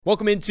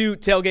Welcome into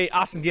Tailgate.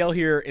 Austin Gale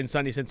here in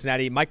sunny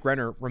Cincinnati. Mike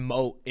Renner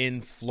remote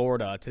in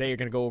Florida. Today you're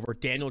going to go over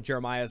Daniel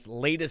Jeremiah's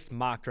latest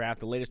mock draft,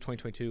 the latest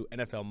 2022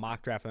 NFL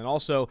mock draft, and then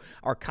also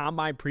our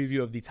combine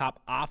preview of the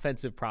top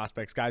offensive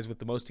prospects, guys with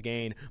the most to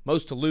gain,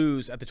 most to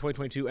lose at the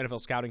 2022 NFL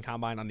Scouting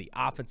Combine on the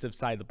offensive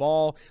side of the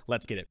ball.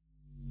 Let's get it.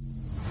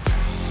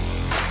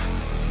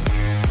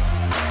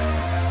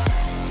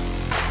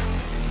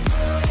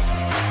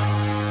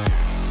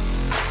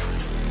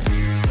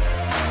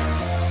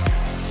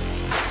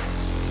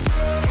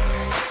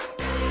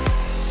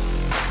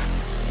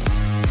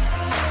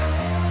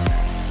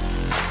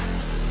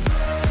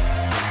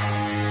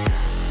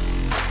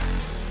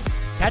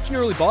 Catching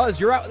early buzz.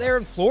 You're out there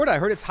in Florida. I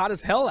heard it's hot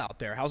as hell out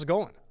there. How's it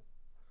going?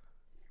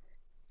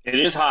 It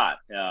is hot.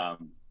 The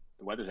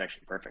weather's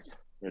actually perfect.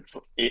 It's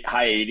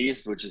high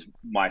 80s, which is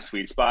my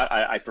sweet spot.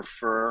 I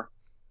prefer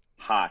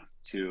hot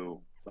to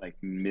like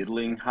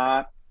middling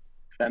hot,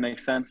 if that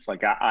makes sense.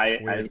 Like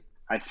I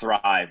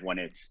thrive when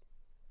it's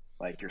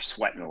like you're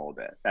sweating a little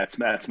bit. That's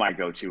my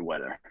go-to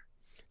weather.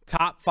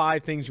 Top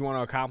 5 things you want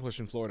to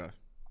accomplish in Florida.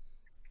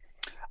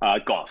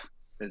 Golf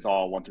is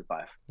all 1 through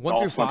 5. One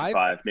through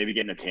five? Maybe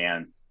getting a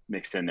tan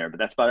mixed in there, but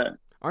that's about it.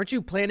 Aren't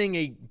you planning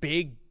a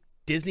big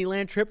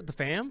Disneyland trip with the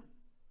fam?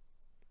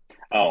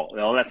 Oh,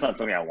 well, that's not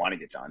something I want to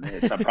get done.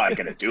 I'm probably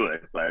going to do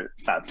it, but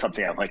it's not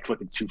something I'm like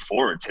looking too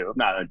forward to. I'm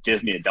not a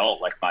Disney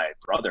adult like my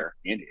brother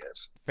Andy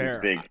is. Fair. He's a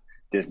big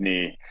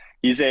Disney.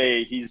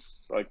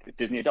 He's like a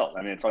Disney adult.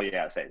 I mean, that's all you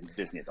gotta say. He's a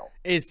Disney adult.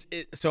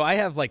 So I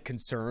have like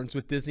concerns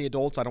with Disney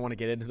adults. I don't want to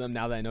get into them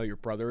now that I know your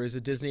brother is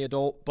a Disney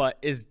adult. But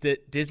is the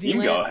Disneyland? You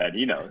can go ahead.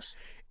 He knows.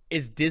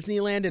 Is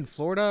Disneyland in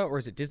Florida or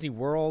is it Disney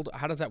World?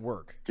 How does that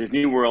work?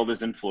 Disney World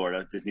is in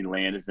Florida.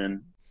 Disneyland is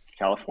in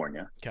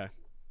California. Okay.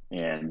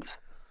 And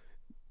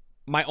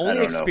my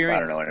only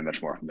experience, I don't know any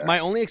much more from there. My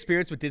only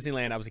experience with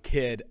Disneyland, I was a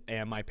kid,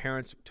 and my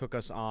parents took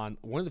us on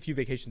one of the few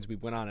vacations we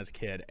went on as a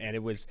kid, and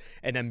it was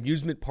an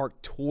amusement park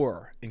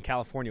tour in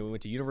California. We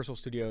went to Universal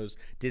Studios,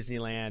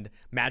 Disneyland,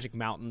 Magic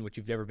Mountain, which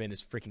you've never been,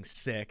 is freaking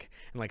sick,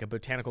 and like a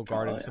botanical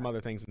garden, some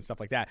other things and stuff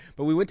like that.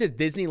 But we went to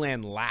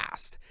Disneyland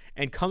last,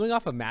 and coming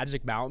off of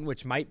Magic Mountain,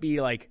 which might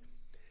be like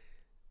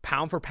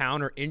pound for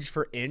pound or inch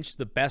for inch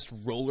the best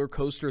roller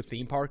coaster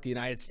theme park in the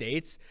United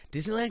States,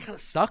 Disneyland kind of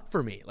sucked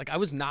for me. Like, I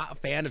was not a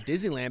fan of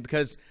Disneyland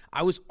because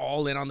I was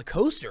all in on the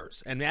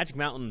coasters, and Magic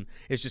Mountain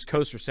is just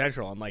coaster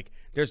central. I'm like,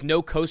 there's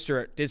no coaster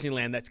at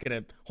Disneyland that's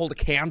going to hold a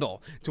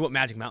candle to what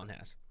Magic Mountain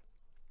has.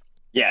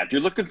 Yeah, if you're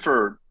looking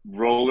for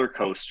roller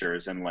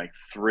coasters and like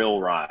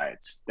thrill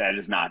rides, that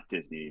is not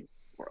Disney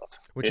World.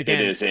 Which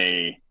again, it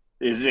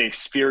is an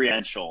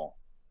experiential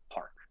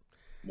park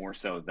more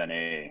so than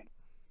a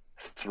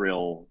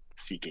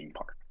thrill-seeking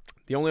park.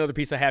 The only other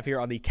piece I have here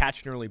on the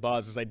Catch and Early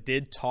Buzz is I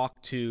did talk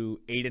to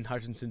Aiden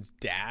Hutchinson's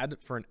dad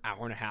for an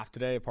hour and a half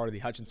today, a part of the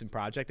Hutchinson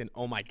Project, and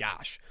oh my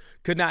gosh,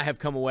 could not have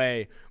come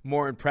away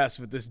more impressed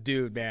with this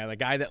dude, man. The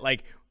guy that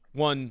like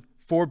won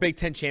 4 Big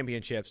Ten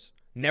championships,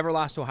 never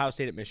lost to Ohio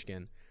State at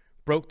Michigan,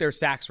 broke their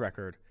sacks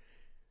record,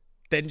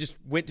 then just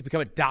went to become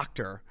a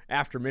doctor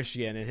after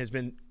Michigan and has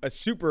been a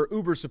super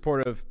uber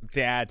supportive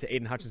dad to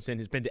Aiden Hutchinson.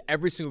 He's been to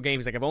every single game.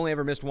 He's like, I've only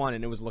ever missed one,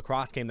 and it was a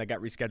lacrosse game that got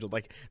rescheduled.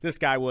 Like, this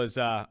guy was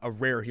a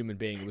rare human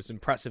being. It was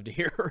impressive to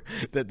hear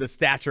the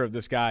stature of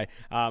this guy,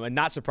 and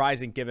not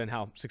surprising given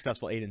how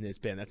successful Aiden has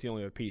been. That's the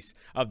only other piece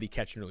of the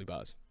Catch and Early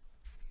Buzz.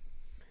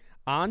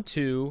 On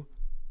to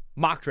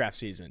mock draft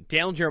season.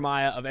 Daniel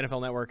Jeremiah of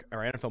NFL Network or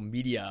NFL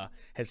Media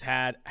has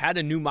had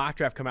a new mock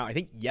draft come out, I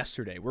think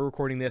yesterday. We're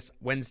recording this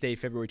Wednesday,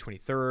 February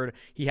 23rd.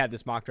 He had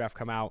this mock draft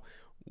come out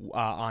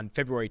on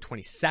February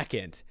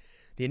 22nd.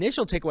 The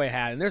initial takeaway I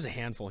had, and there's a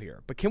handful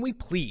here, but can we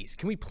please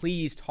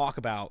talk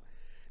about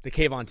the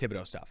Kayvon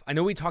Thibodeaux stuff? I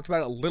know we talked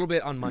about it a little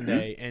bit on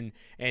Monday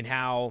and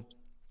how,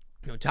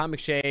 you know, Tom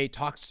McShay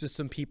talks to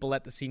some people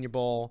at the Senior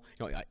Bowl.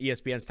 You know,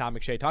 ESPN's Tom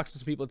McShay talks to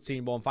some people at the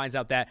Senior Bowl and finds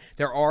out that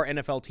there are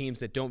NFL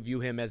teams that don't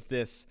view him as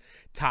this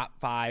top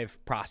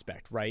 5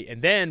 prospect, right?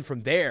 And then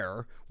from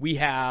there, we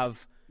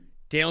have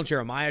Daniel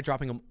Jeremiah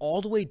dropping him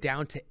all the way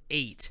down to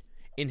 8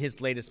 in his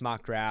latest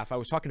mock draft. I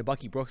was talking to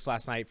Bucky Brooks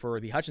last night for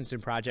the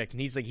Hutchinson Project,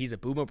 and he's like, he's a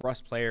boom or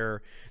bust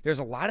player. There's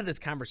a lot of this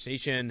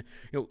conversation,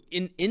 you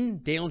know, in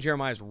Daniel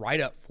Jeremiah's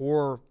write-up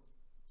for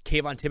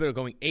Kayvon Thibodeaux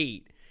going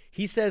 8.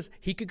 He says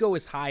he could go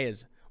as high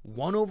as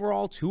 1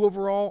 overall, 2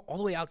 overall, all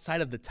the way outside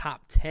of the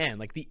top 10.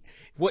 Like,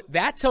 what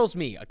that tells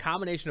me, a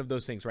combination of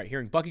those things, right?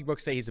 Hearing Bucky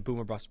Brooks say he's a boom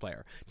or bust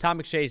player. Tom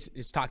McShay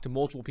has talked to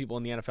multiple people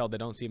in the NFL that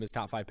don't see him as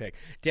top 5 pick.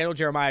 Daniel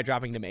Jeremiah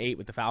dropping him 8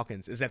 with the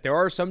Falcons is that there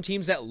are some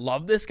teams that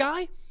love this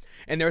guy,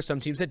 and there are some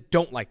teams that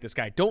don't like this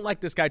guy. Don't like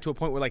this guy to a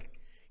point where, like,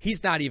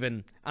 he's not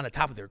even on the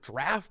top of their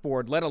draft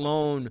board, let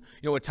alone,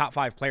 you know, a top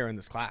 5 player in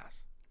this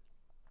class.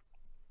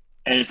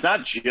 And it's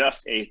not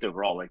just 8th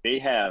overall. Like, they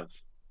have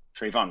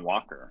Trayvon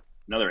Walker,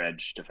 another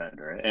edge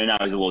defender, and now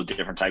he's a little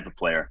different type of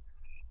player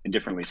and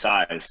differently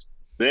sized.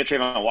 But they have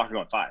Trayvon Walker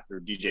going 5,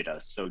 or DJ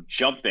does. So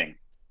jumping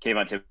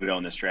Kayvon Thibodeaux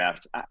in this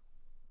draft,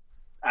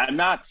 I'm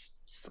not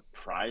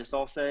surprised,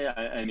 I'll say.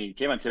 I mean,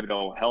 Kayvon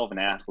Thibodeaux, hell of an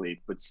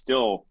athlete, but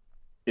still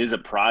is a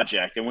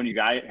project. And when you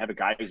have a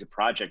guy who's a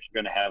project,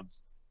 you're going to have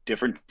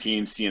different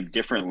teams see him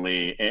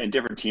differently, and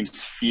different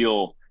teams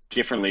feel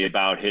differently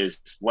about his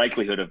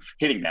likelihood of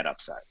hitting that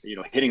upside,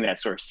 hitting that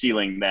sort of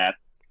ceiling that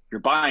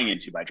you're buying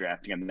into by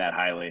drafting him that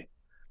highly.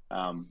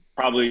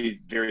 Probably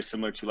very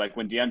similar to like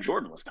when Deion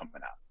Jordan was coming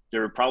out.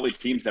 There were probably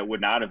teams that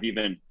would not have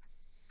even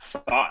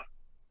thought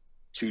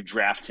to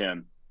draft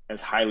him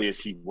as highly as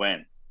he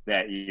went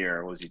that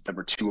year. Was he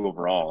number 2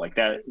 overall? Like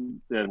that,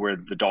 where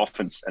the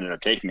Dolphins ended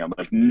up taking him.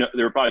 Like no,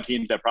 there were probably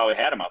teams that probably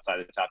had him outside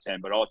of the top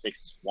 10, but all it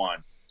takes is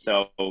one.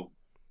 So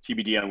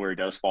TBD on where he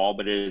does fall,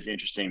 but it is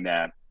interesting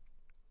that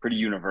pretty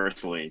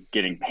universally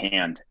getting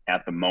panned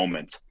at the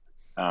moment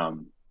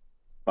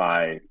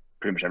by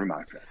pretty much every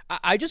mock draft.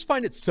 I just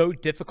find it so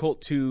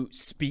difficult to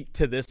speak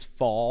to this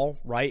fall,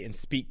 right, and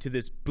speak to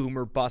this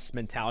boomer bust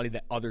mentality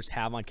that others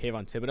have on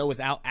Kayvon Thibodeaux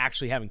without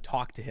actually having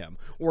talked to him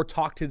or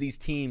talked to these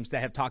teams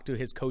that have talked to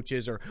his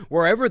coaches or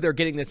wherever they're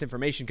getting this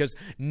information, because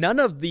none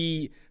of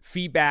the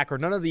feedback or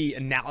none of the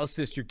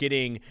analysis you're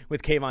getting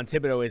with Kayvon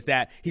Thibodeaux is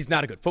that he's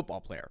not a good football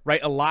player,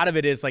 right? A lot of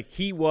it is like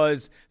he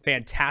was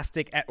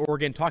fantastic at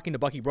Oregon. Talking to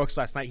Bucky Brooks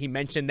last night, he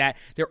mentioned that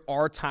there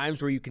are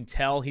times where you can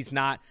tell he's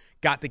not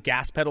got the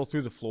gas pedal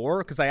through the floor,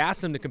 because I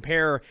asked him to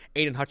compare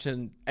Aiden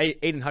Hutchinson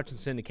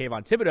to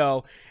Kayvon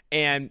Thibodeaux,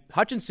 and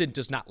Hutchinson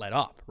does not let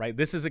up, right?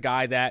 This is a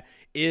guy that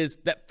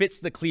fits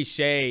the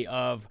cliche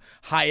of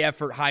high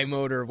effort, high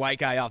motor, white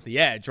guy off the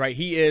edge, right?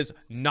 He is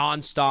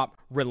nonstop,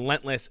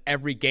 relentless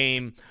every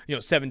game,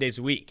 7 days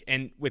a week.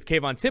 And with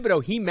Kayvon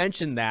Thibodeaux, he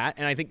mentioned that,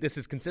 and I think this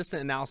is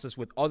consistent analysis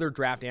with other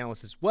draft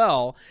analysts as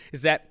well,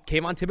 is that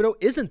Kayvon Thibodeaux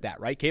isn't that,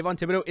 right? Kayvon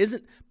Thibodeaux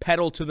isn't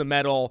pedal to the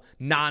metal,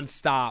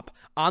 nonstop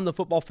on the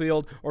football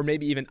field, or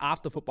maybe even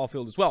off the football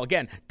field as well.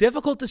 Again,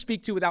 difficult to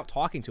speak to without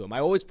talking to him. I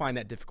always find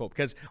that difficult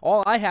because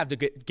all I have to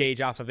gauge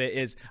off of it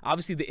is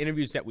obviously the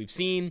interviews that we've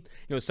seen,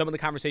 some of the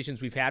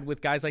conversations we've had with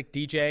guys like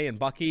DJ and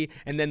Bucky,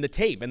 and then the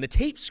tape. And the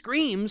tape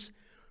screams,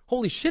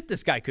 holy shit,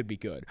 this guy could be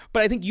good.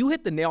 But I think you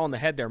hit the nail on the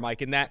head there,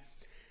 Mike, in that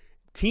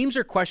teams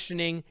are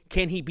questioning,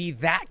 can he be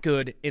that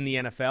good in the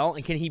NFL?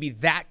 And can he be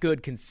that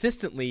good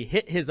consistently,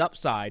 hit his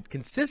upside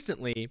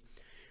consistently,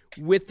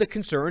 with the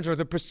concerns or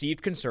the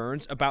perceived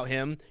concerns about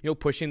him,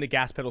 pushing the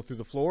gas pedal through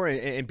the floor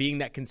and being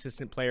that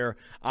consistent player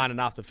on and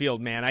off the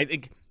field, man. I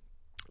think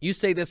you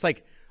say this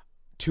like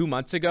 2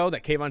 months ago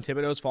that Kayvon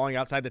Thibodeaux is falling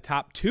outside the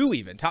top 2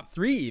 even, top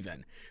 3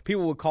 even.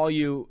 People would call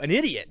you an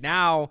idiot.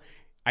 Now,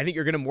 I think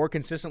you're going to more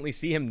consistently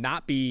see him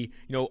not be,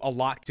 a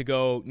lock to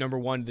go number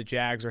 1 to the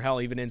Jags, or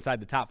hell, even inside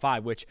the top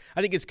 5, which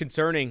I think is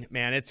concerning,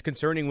 man. It's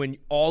concerning when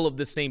all of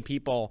the same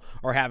people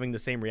are having the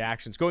same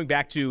reactions. Going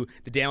back to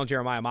the Daniel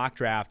Jeremiah mock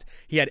draft,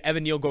 he had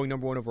Evan Neal going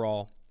number 1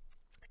 overall,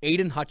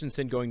 Aiden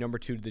Hutchinson going number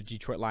 2 to the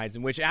Detroit Lions,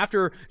 in which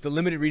after the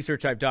limited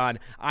research I've done,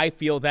 I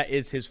feel that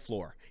is his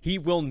floor. He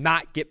will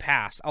not get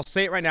past. I'll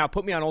say it right now.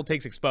 Put me on Old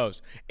Takes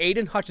Exposed.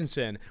 Aiden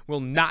Hutchinson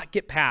will not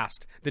get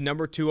past the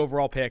number 2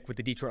 overall pick with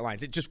the Detroit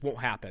Lions. It just won't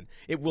happen.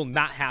 It will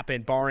not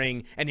happen,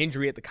 barring an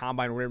injury at the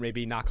combine or whatever it may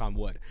be, knock on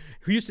wood.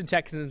 Houston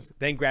Texans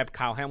then grabbed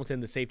Kyle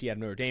Hamilton, the safety out of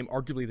Notre Dame,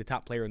 arguably the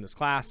top player in this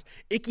class.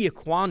 Ike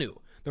Ekwonu,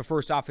 the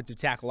first offensive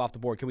tackle off the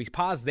board. Can we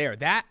pause there?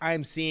 That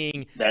I'm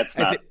seeing. That's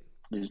not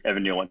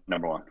Evan Neal went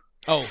number 1.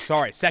 Oh,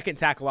 sorry. Second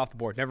tackle off the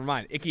board. Never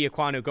mind. Ike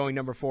Ekwonu going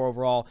number 4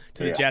 overall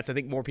to the Jets. I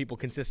think more people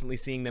consistently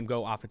seeing them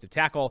go offensive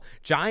tackle.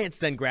 Giants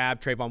then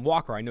grabbed Travon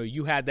Walker. I know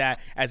you had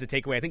that as a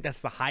takeaway. I think that's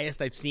the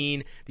highest I've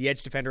seen the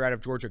edge defender out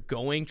of Georgia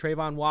going,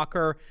 Travon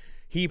Walker.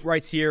 He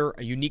writes here,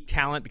 a unique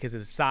talent because of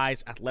his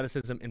size,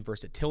 athleticism, and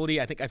versatility.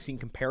 I think I've seen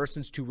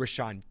comparisons to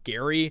Rashawn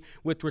Gary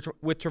with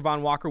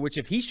Travon Walker, which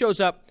if he shows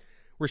up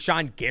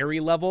Rashawn Gary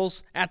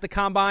levels at the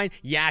combine,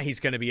 yeah, he's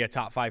going to be a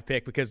top 5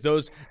 pick, because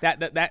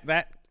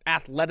that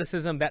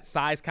athleticism, that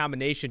size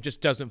combination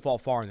just doesn't fall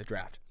far in the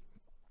draft.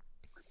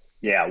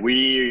 Yeah,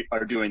 we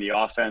are doing the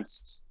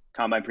offense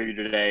combine preview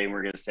today, and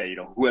we're going to say,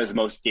 who has the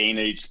most gain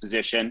at each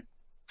position.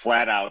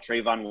 Flat out,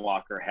 Travon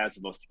Walker has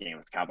the most to gain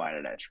with combine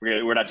and edge.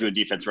 We're not doing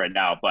defense right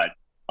now, but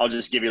I'll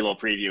just give you a little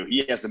preview.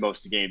 He has the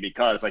most to gain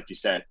because, like you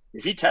said,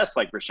 if he tests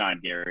like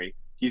Rashawn Gary,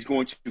 he's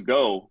going to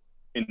go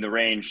in the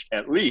range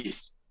at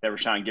least that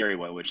Rashawn Gary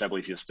went, which I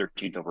believe he was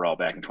 13th overall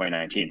back in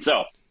 2019.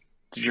 So,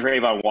 to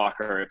Travon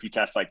Walker, if he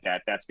tests like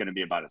that, that's going to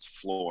be about his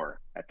floor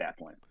at that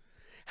point.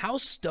 How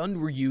stunned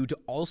were you to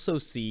also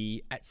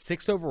see at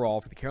 6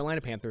 overall for the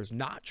Carolina Panthers,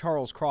 not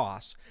Charles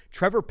Cross,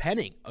 Trevor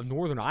Penning of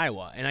Northern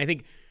Iowa? And I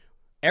think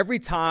every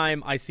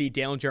time I see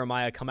Daniel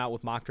Jeremiah come out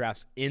with mock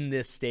drafts in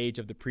this stage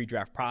of the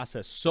pre-draft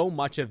process, so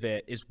much of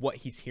it is what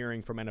he's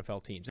hearing from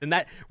NFL teams. And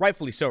that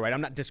rightfully so, right?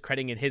 I'm not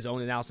discrediting his own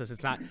analysis.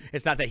 It's not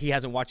that he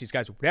hasn't watched these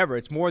guys or whatever.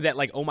 It's more that,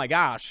 like, oh my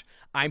gosh,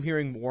 I'm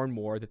hearing more and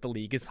more that the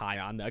league is high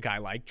on a guy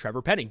like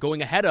Trevor Penning,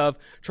 going ahead of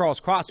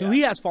Charles Cross, who he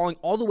has falling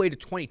all the way to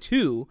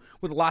 22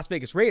 with the Las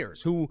Vegas Raiders,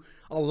 who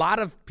a lot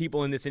of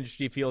people in this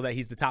industry feel that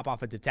he's the top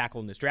offensive tackle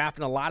in this draft,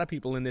 and a lot of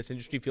people in this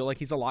industry feel like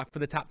he's a lock for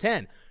the top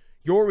 10.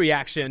 Your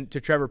reaction to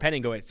Trevor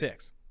Penning go at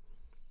 6?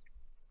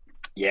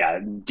 Yeah,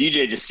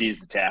 DJ just sees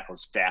the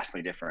tackles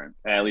vastly different,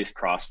 at least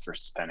Cross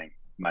versus Penning.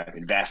 Might have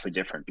been vastly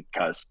different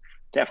because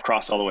to have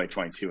Cross all the way at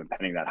 22 and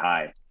Penning that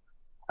high,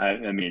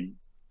 I mean,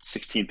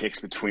 16 picks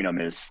between them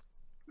is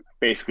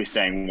basically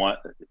saying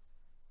what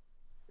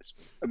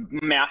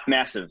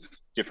massive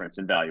difference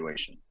in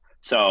valuation.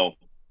 So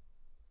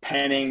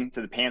Penning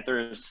to the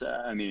Panthers,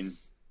 I mean,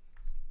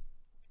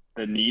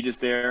 the need is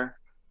there,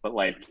 but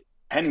like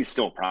Penning's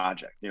still a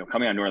project. You know,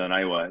 coming on Northern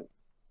Iowa,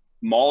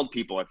 mauled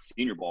people at the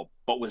Senior Bowl,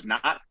 but was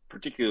not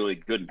particularly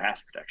good in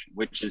pass protection,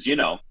 which is, you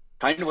know,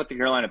 kind of what the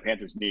Carolina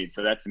Panthers need.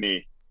 So that, to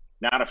me,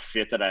 not a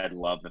fit that I'd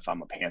love if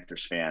I'm a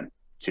Panthers fan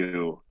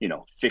to, you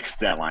know, fix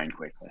that line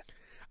quickly.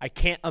 I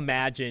can't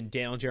imagine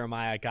Daniel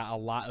Jeremiah got a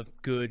lot of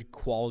good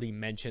quality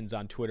mentions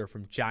on Twitter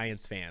from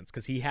Giants fans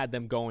because he had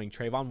them going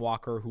Trayvon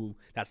Walker, who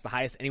that's the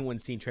highest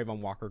anyone's seen Trayvon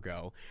Walker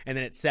go, and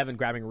then at 7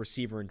 grabbing a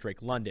receiver in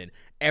Drake London.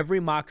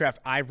 Every mock draft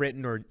I've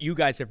written or you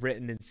guys have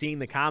written and seeing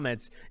the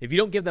comments, if you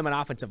don't give them an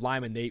offensive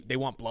lineman, they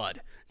want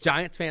blood.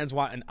 Giants fans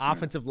want an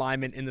offensive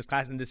lineman in this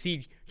class, and to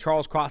see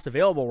Charles Cross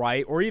available,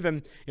 right, or even,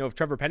 you know, if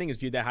Trevor Penning is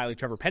viewed that highly,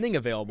 Trevor Penning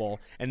available,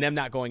 and them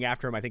not going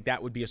after him, I think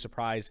that would be a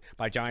surprise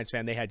by Giants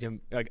fan. They had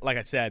him, like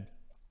I said,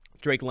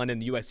 Drake London,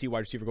 the USC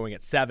wide receiver, going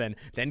at 7.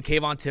 Then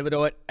Kayvon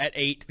Thibodeaux at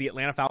 8, the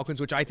Atlanta Falcons,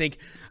 which I think,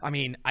 I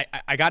mean,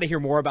 I got to hear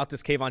more about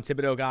this Kayvon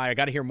Thibodeaux guy. I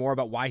got to hear more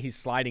about why he's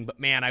sliding. But,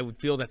 man, I would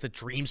feel that's a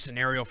dream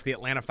scenario for the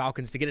Atlanta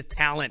Falcons to get a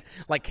talent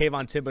like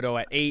Kayvon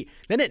Thibodeaux at 8.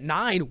 Then at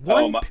 9,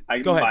 go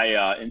ahead.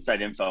 My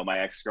inside info, my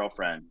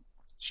ex-girlfriend,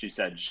 she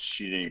said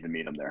she didn't even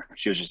meet him there.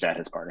 She was just at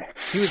his party.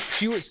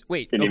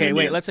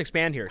 Wait, let's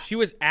expand here. She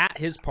was at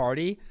his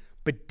party,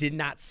 but did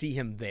not see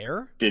him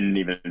there? Didn't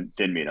meet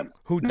him.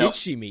 Who did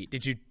she meet?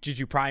 Did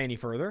you pry any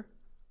further?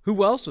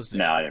 Who else was there?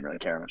 No, I didn't really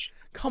care much.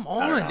 Come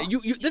on.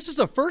 You this is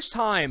the first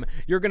time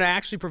you're going to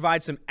actually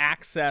provide some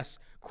access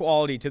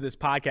quality to this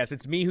podcast.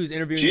 It's me who's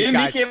interviewing these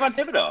guys. She didn't meet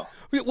Kayvon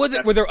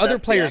Thibodeaux. Were there other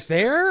players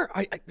there?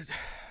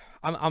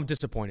 I'm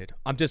disappointed.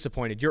 I'm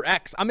disappointed. Your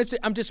ex. I'm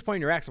disappointed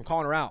in your ex. I'm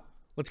calling her out.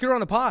 Let's get her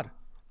on the pod.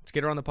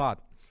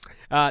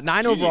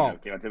 9 overall.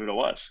 Kayvon Thibodeaux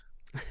was.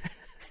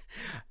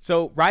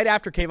 So right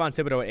after Kayvon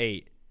Thibodeaux at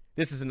 8,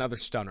 this is another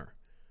stunner.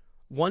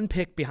 1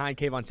 pick behind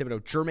Kayvon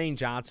Thibodeaux, Jermaine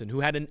Johnson,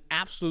 who had an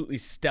absolutely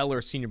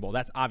stellar Senior Bowl.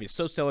 That's obvious.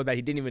 So stellar that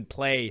he didn't even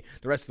play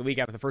the rest of the week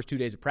after the first 2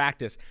 days of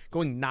practice.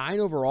 Going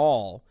 9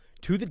 overall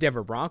to the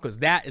Denver Broncos.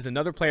 That is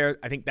another player.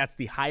 I think that's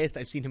the highest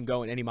I've seen him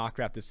go in any mock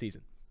draft this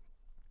season.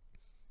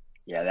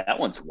 Yeah, that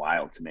one's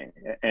wild to me.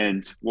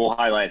 And we'll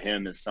highlight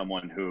him as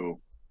someone who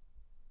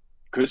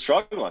could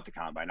struggle at the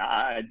combine.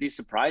 I'd be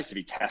surprised if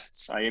he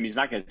tests. I mean, he's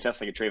not going to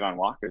test like a Trayvon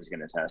Walker is going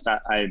to test.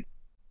 I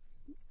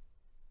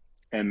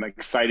am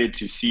excited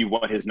to see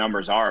what his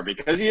numbers are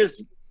because he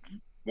is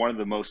one of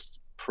the most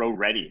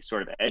pro-ready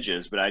sort of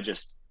edges, but I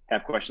just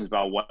have questions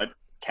about what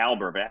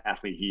caliber of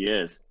athlete he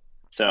is.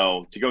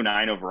 So to go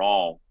 9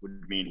 overall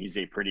would mean he's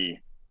a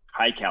pretty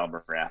high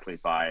caliber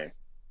athlete by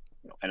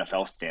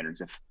NFL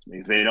standards,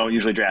 because they don't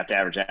usually draft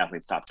average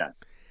athletes top 10.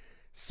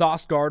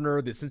 Sauce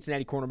Gardner, the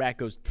Cincinnati cornerback,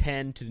 goes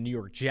 10 to the New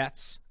York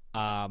Jets.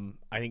 I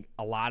think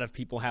a lot of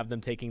people have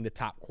them taking the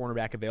top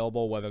cornerback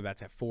available, whether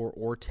that's at 4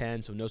 or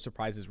 10, so no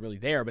surprises really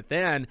there. But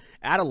then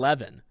at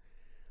 11,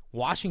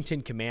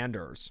 Washington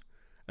Commanders,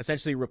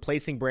 essentially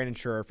replacing Brandon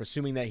Scherff,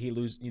 assuming that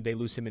they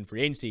lose him in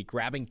free agency,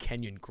 grabbing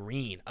Kenyon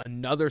Green.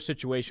 Another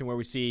situation where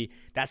we see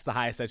that's the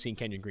highest I've seen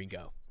Kenyon Green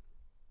go.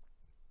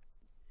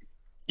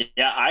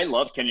 Yeah, I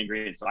love Kenyon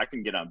Green, so I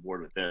can get on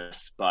board with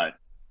this, but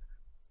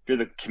if you're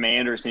the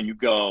Commanders and you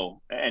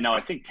go, and now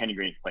I think Kenny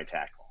Green can play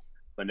tackle,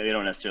 but they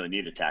don't necessarily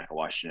need to tackle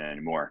Washington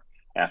anymore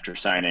after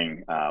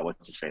signing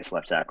what's his face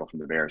left tackle from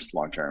the Bears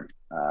long term,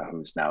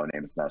 whose now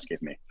name is now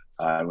escaping me.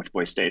 Went to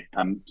Boise State.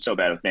 I'm so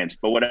bad with names,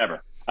 but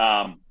whatever.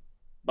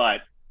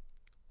 But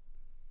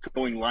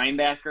going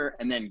linebacker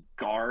and then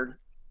guard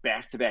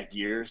back-to-back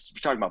years,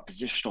 we're talking about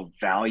positional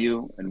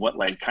value and what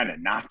kind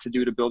of not to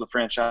do to build a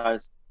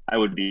franchise. I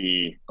would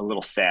be a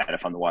little sad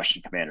if I'm the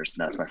Washington Commanders,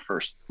 and that's my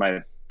first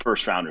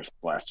rounders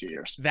the last 2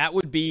 years. That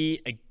would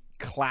be a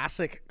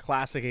classic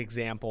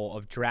example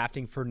of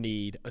drafting for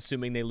need,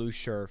 assuming they lose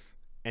Scherff,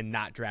 and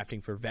not drafting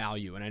for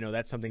value. And I know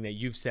that's something that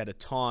you've said a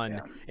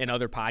ton in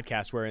other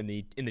podcasts, where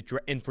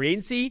in free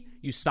agency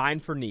you sign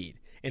for need,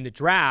 in the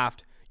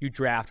draft you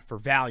draft for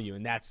value,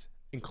 and that's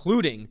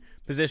including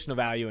positional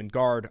value and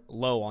guard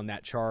low on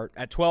that chart.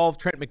 At 12,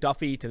 Trent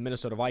McDuffie to the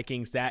Minnesota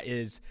Vikings. That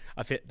is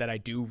a fit that I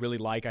do really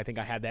like. I think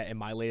I had that in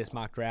my latest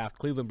mock draft.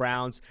 Cleveland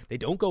Browns, they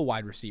don't go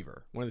wide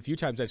receiver. One of the few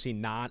times I've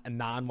seen a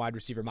non-wide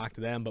receiver mock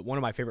to them, but one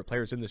of my favorite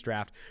players in this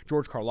draft,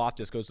 George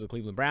Karlaftis, goes to the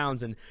Cleveland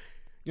Browns. And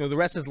the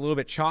rest is a little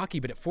bit chalky,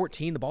 but at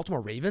 14, the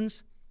Baltimore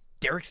Ravens,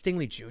 Derek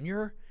Stingley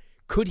Jr.,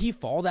 could he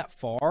fall that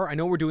far? I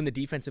know we're doing the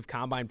defensive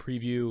combine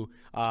preview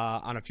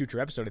on a future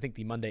episode. I think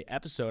the Monday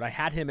episode. I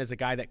had him as a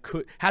guy that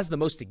has the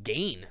most to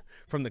gain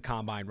from the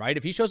combine, right?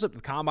 If he shows up to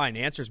the combine,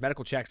 answers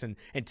medical checks, and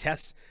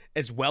tests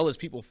as well as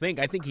people think,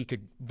 I think he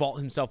could vault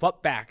himself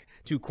up back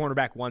to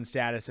cornerback 1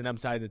 status and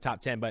outside of the top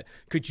 10. But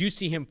could you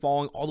see him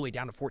falling all the way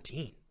down to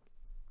 14?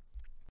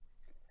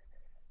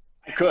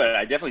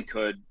 I definitely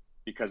could,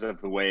 because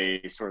of the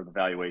way sort of the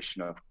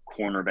valuation of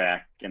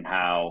cornerback and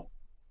how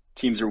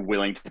teams are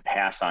willing to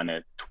pass on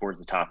it towards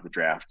the top of the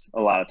draft a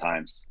lot of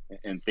times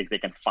and think they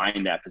can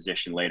find that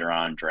position later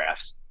on in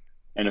drafts.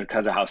 And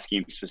because of how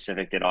scheme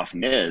specific it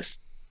often is,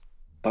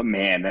 but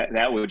man,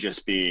 that would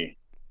just be,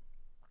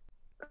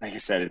 like I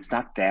said, it's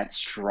not that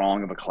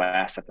strong of a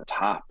class at the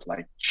top.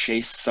 Like,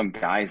 chase some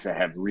guys that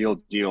have real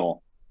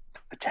deal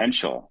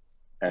potential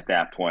at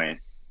that point.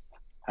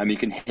 I mean, you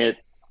can hit.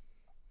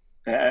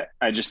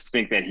 I just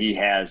think that he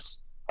has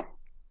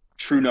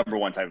true number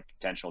one type of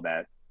potential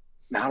that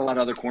not a lot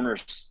of other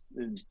corners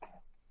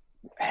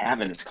have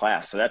in this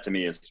class. So that to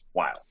me is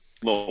wild,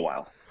 a little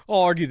wild.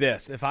 I'll argue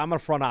this: if I'm a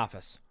front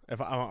office, if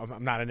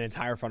I'm not an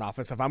entire front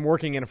office, if I'm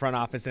working in a front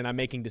office and I'm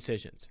making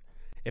decisions,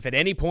 if at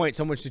any point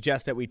someone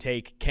suggests that we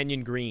take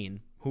Kenyon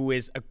Green, who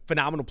is a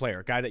phenomenal player,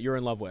 a guy that you're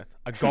in love with,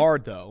 a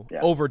guard though,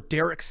 over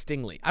Derek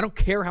Stingley, I don't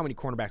care how many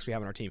cornerbacks we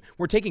have on our team.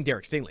 We're taking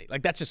Derek Stingley.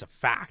 Like, that's just a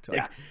fact.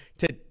 Like,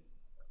 to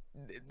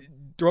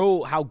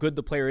throw how good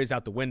the player is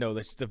out the window,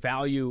 that's the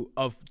value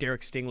of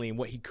Derek Stingley and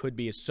what he could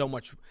be is so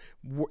much,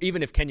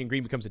 even if Kenyon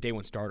Green becomes a day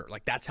one starter,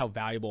 like, that's how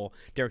valuable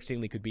Derek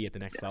Stingley could be at the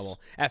next level.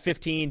 At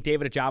 15,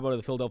 David Ojabo to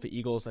the Philadelphia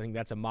Eagles. I think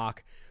that's a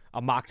mock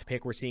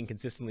pick we're seeing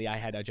consistently. I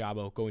had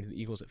Ojabo going to the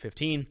Eagles at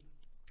 15.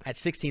 At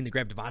 16, they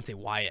grabbed Devonte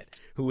Wyatt,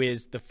 who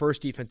is the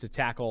first defensive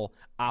tackle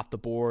off the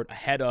board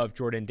ahead of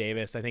Jordan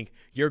Davis. I think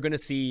you're going to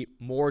see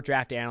more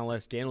draft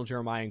analysts, Daniel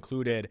Jeremiah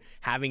included,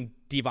 having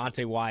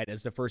Devonte Wyatt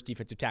as the first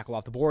defensive tackle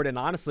off the board. And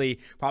honestly,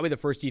 probably the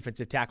first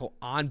defensive tackle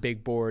on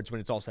big boards when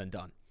it's all said and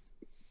done.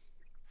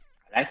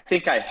 I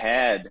think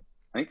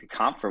the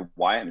comp for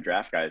Wyatt in the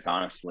draft guy is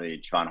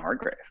honestly Javon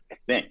Hargrave, I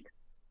think.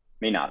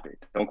 May not be.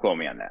 Don't quote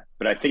me on that.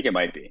 But I think it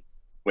might be,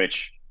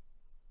 which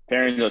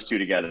pairing those two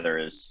together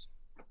it'd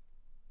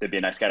be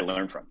a nice guy to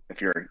learn from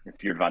if you're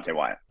Devonte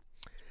Wyatt.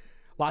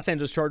 Los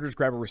Angeles Chargers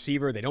grab a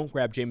receiver. They don't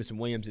grab Jameson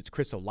Williams. It's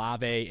Chris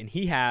Olave, and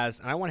he has,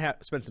 and I want to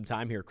spend some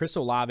time here, Chris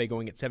Olave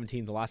going at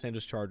 17 to the Los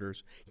Angeles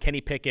Chargers. Kenny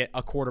Pickett,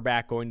 a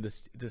quarterback, going to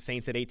the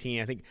Saints at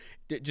 18. I think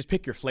just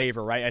pick your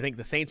flavor, right? I think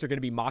the Saints are going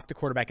to be mocked to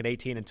quarterback at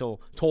 18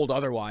 until told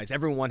otherwise.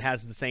 Everyone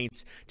has the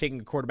Saints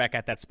taking a quarterback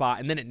at that spot.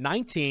 And then at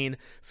 19,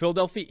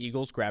 Philadelphia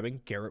Eagles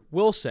grabbing Garrett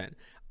Wilson.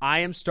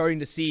 I am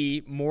starting to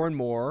see more and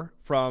more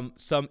from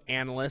some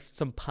analysts,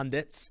 some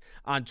pundits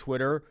on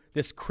Twitter,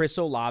 this Chris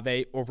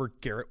Olave over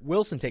Garrett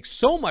Wilson take.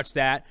 So much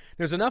that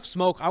there's enough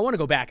smoke. I want to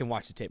go back and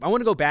watch the tape. I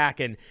want to go back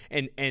and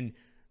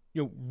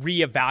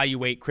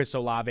reevaluate Chris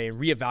Olave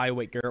and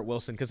reevaluate Garrett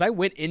Wilson, because I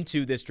went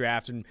into this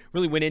draft and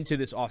really went into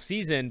this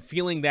offseason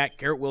feeling that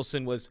Garrett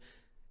Wilson was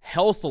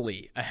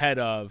healthily ahead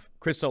of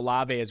Chris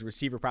Olave as a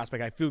receiver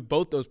prospect. I viewed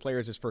both those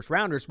players as first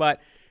rounders,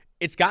 but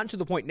it's gotten to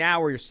the point now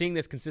where you're seeing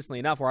this consistently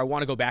enough where I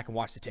want to go back and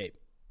watch the tape.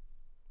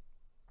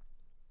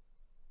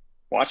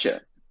 Watch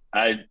it.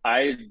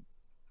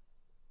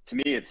 To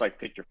me, it's like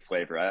pick your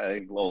flavor. I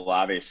think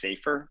Olave is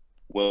safer.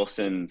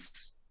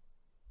 Wilson's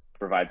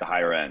provides a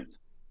higher end.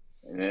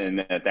 And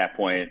at that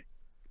point,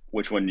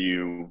 which one do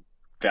you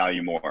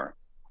value more?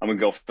 I'm going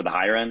to go for the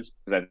higher end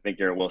because I think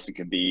Garrett Wilson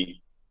could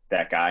be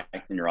that guy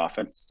in your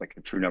offense, like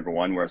a true number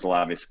one, whereas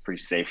Olave is a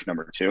pretty safe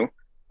number two.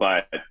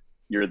 But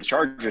you're the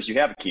Chargers, you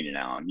have a Keenan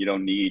Allen. You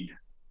don't need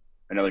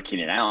another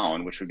Keenan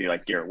Allen, which would be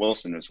like Garrett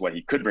Wilson is what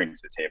he could bring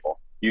to the table.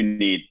 You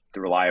need the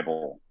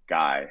reliable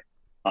guy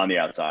on the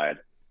outside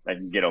that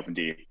can get open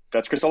deep.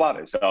 That's Chris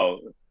Olave. So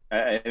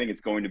I think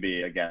it's going to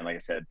be, again, like I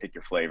said, pick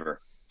your flavor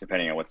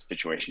depending on what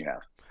situation you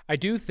have. I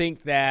do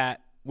think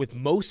that with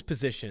most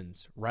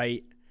positions,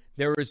 right,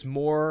 there is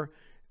more –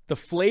 the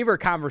flavor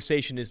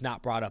conversation is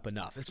not brought up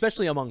enough,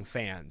 especially among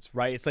fans,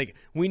 right? It's like,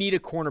 we need a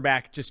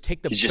cornerback, just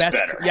take the best.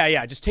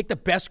 Just take the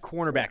best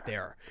cornerback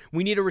there.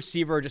 We need a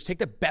receiver, just take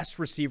the best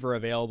receiver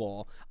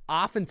available.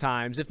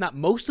 Oftentimes, if not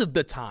most of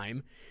the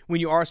time, when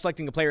you are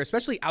selecting a player,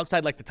 especially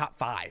outside like the top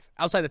 5,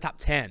 outside the top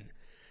 10,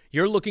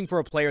 you're looking for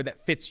a player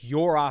that fits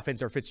your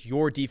offense or fits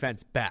your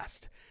defense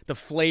best. The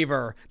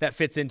flavor that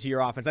fits into your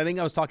offense. I think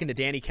I was talking to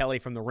Danny Kelly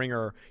from The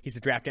Ringer. He's a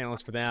draft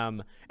analyst for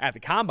them at the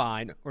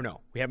Combine. Or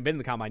no, we haven't been to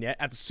the Combine yet.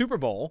 At the Super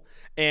Bowl.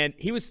 And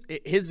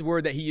his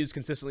word that he used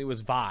consistently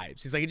was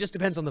vibes. He's like, it just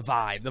depends on the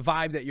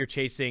vibe that you're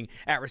chasing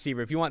at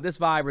receiver. If you want this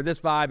vibe or this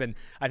vibe. And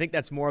I think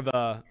that's more of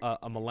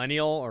a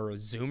millennial or a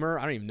Zoomer.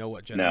 I don't even know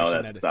what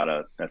generation that is.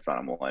 No, that's not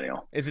a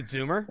millennial. Is it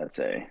Zoomer? That's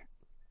a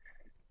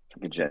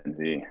Gen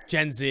Z.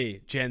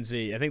 Gen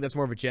Z. I think that's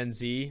more of a Gen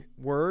Z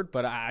word,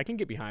 but I can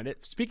get behind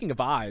it. Speaking of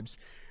vibes,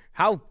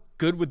 how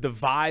good would the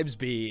vibes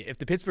be if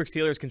the Pittsburgh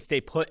Steelers can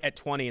stay put at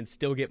 20 and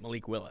still get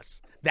Malik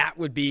Willis? That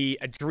would be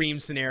a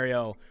dream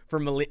scenario for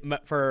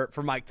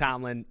Mike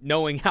Tomlin,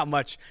 knowing how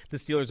much the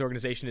Steelers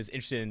organization is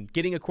interested in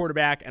getting a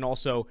quarterback and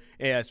also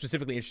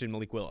specifically interested in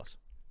Malik Willis.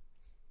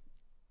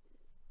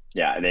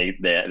 Yeah,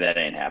 that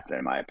ain't happening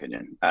in my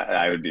opinion.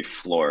 I would be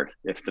floored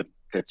if the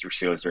Pittsburgh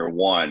Steelers are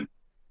one,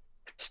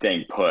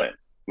 staying put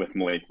with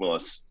Malik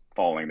Willis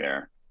falling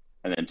there,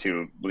 and then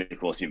two,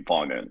 Malik Willis even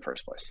falling there in the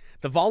first place.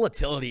 The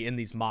volatility in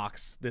these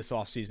mocks this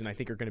offseason, I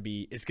think,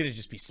 is going to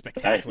just be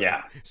spectacular.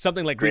 Yeah.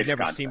 Something like we've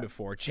never seen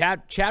before.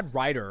 Chad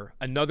Ryder,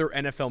 another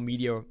NFL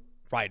media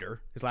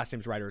writer, his last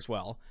name's Ryder as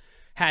well,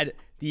 had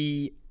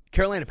the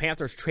Carolina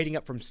Panthers trading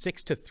up from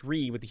 6 to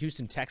 3 with the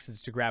Houston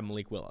Texans to grab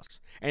Malik Willis.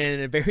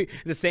 And in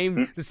the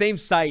same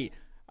site,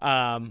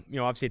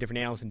 obviously a different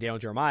analyst than Daniel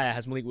Jeremiah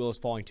has Malik Willis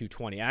falling to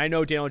 20. And I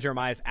know Daniel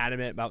Jeremiah is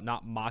adamant about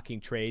not mocking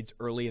trades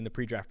early in the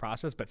pre-draft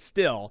process, but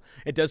still,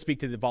 it does speak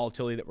to the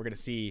volatility that we're going to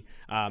see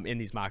in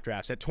these mock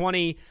drafts. At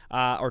 20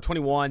 or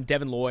 21,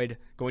 Devin Lloyd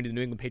going to the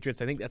New England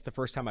Patriots. I think that's the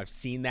first time I've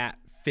seen that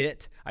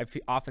fit. I've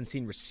often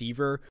seen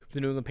receiver for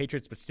the New England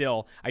Patriots, but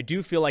still, I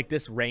do feel like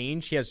this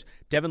range, he has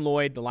Devin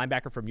Lloyd, the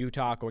linebacker from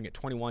Utah, going at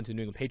 21 to the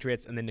New England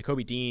Patriots, and then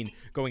Nakobe Dean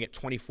going at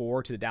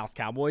 24 to the Dallas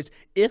Cowboys.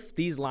 If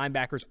these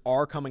linebackers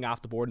are coming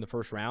off the board in the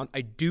first round,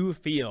 I do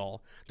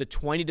feel the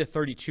 20 to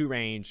 32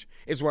 range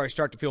is where I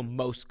start to feel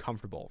most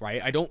comfortable,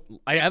 right?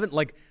 I haven't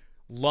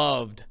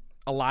loved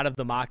a lot of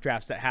the mock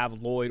drafts that have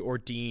Lloyd or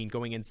Dean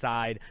going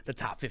inside the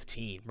top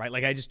 15, right?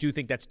 I just do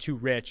think that's too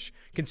rich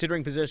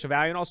considering positional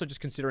value and also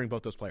just considering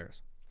both those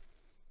players.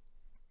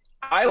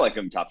 I like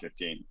them top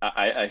 15.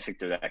 I think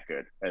they're that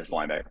good as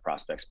linebacker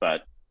prospects,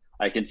 but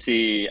I can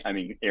see,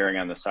 erring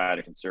on the side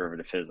of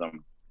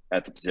conservatism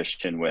at the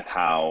position with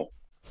how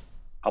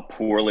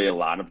poorly a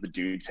lot of the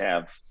dudes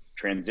have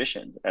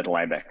transitioned at the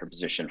linebacker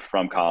position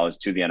from college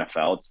to the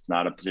NFL. It's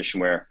not a position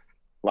where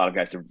a lot of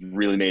guys have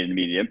really made an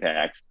immediate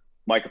impact.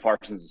 Micah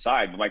Parsons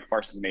aside, but Micah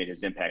Parsons made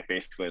his impact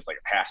basically as a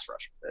pass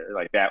rush.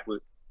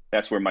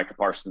 That's where Micah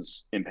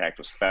Parsons' impact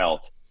was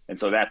felt. And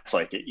so that's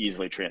an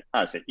easily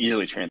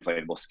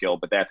translatable skill,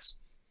 but that's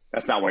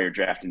not why you're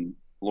drafting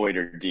Lloyd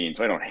or Dean.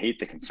 So I don't hate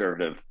the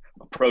conservative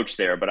approach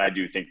there, but I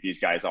do think these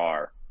guys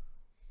are,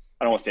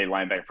 I don't want to say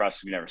linebacker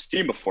prospects we've never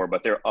seen before,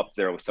 but they're up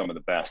there with some of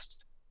the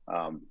best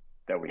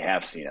that we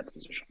have seen at the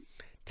position.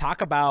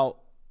 Talk about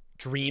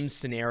dream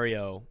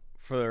scenario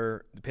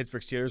for the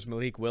Pittsburgh Steelers,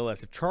 Malik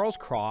Willis. If Charles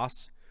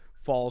Cross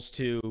falls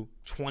to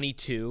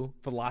 22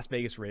 for the Las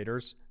Vegas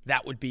Raiders,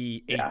 that would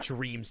be a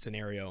dream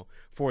scenario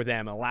for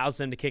them. It allows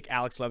them to kick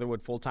Alex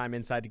Leatherwood full-time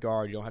inside the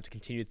guard. You don't have to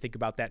continue to think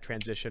about that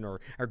transition or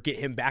get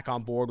him back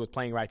on board with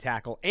playing right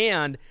tackle.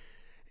 And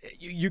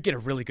you get a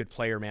really good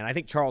player, man. I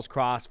think Charles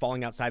Cross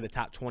falling outside the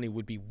top 20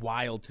 would be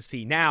wild to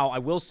see. Now, I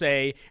will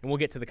say, and we'll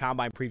get to the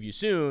Combine preview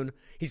soon,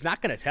 he's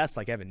not going to test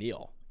like Evan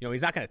Neal.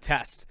 He's not going to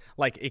test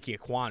like Ike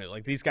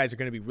Ekwonu. These guys are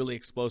going to be really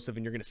explosive,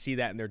 and you're going to see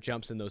that in their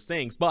jumps and those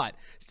things. But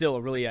still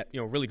a really,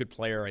 really good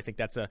player. I think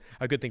that's a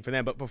good thing for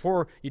them. But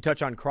before you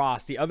touch on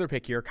Cross, the other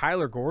pick here,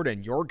 Kyler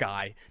Gordon, your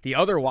guy, the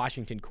other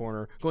Washington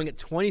corner, going at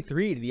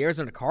 23 to the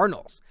Arizona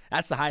Cardinals.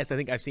 That's the highest I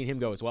think I've seen him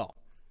go as well.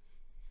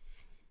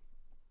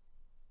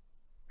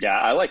 Yeah,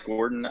 I like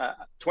Gordon.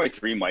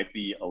 23 might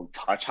be a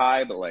touch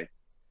high, but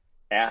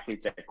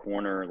athletes at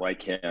corner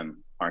like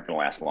him aren't going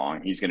to last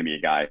long. He's going to be a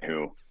guy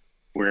who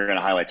we're going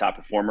to highlight top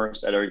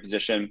performers at every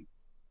position.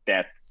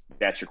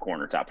 That's your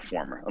corner top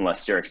performer,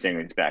 unless Derek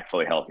Stingley's back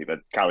fully healthy. But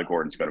Kyler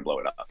Gordon's going to blow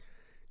it up.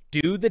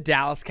 Do the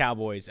Dallas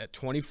Cowboys at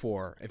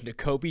 24, if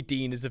Nakobe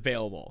Dean is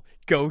available,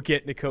 go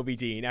get Nakobe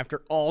Dean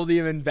after all the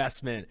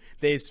investment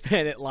they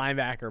spent at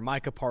linebacker,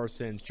 Micah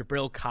Parsons,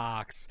 Jabril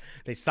Cox.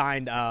 They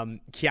signed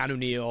Keanu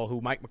Neal,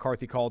 who Mike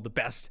McCarthy called the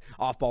best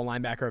off-ball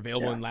linebacker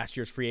available in last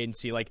year's free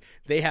agency.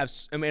 They have,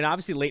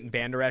 obviously Leighton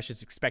Vander Esch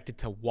is expected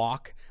to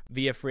walk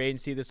via free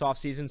agency this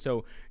offseason,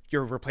 so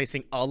you're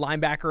replacing a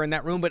linebacker in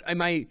that room. But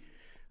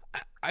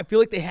I feel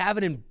like they have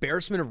an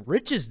embarrassment of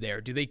riches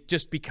there. Do they,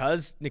 just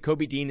because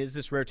Nakobe Dean is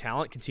this rare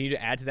talent, continue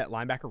to add to that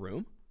linebacker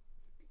room?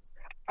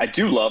 I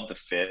do love the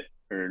fit,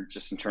 or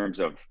just in terms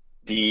of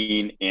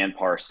Dean and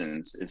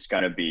Parsons, it's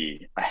going to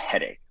be a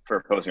headache for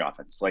opposing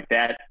offenses.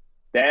 That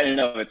in and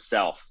of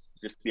itself,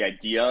 just the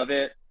idea of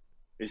it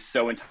is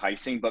so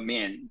enticing. But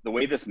man, the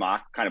way this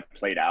mock kind of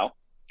played out,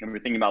 and we're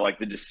thinking about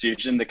the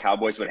decision the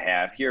Cowboys would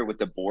have here with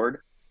the board,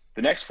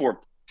 the next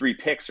three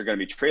picks are going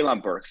to be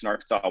Treylon Burks, an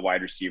Arkansas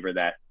wide receiver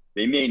that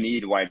they may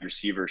need wide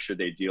receiver should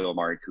they deal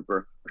Amari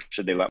Cooper or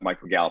should they let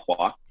Michael Gallup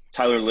walk.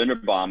 Tyler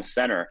Linderbaum,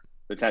 center,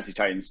 the Tennessee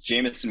Titans.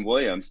 Jamison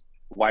Williams,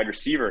 wide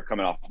receiver,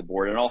 coming off the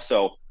board. And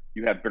also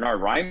you have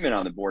Bernard Raimann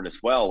on the board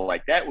as well.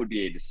 That would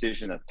be a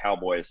decision that the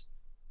Cowboys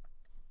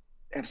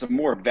have some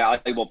more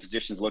valuable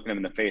positions looking them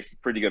in the face.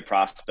 Pretty good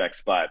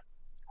prospects, but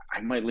I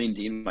might lean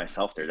Dean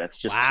myself there. That's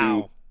just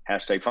too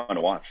 #fun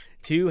to watch.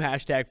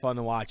 #fun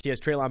to watch. He has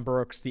Treylon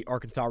Burks, the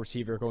Arkansas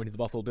receiver, going to the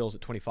Buffalo Bills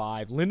at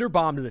 25.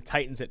 Linderbaum to the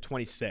Titans at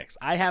 26.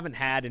 I haven't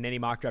had in any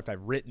mock draft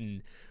I've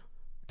written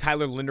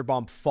Tyler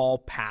Linderbaum fall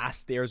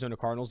past the Arizona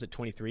Cardinals at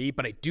 23,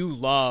 but I do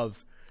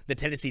love the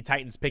Tennessee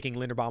Titans picking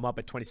Linderbaum up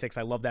at 26.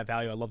 I love that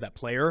value. I love that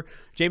player.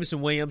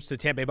 Jamison Williams to the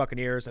Tampa Bay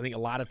Buccaneers. I think a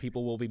lot of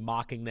people will be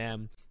mocking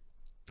them.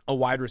 A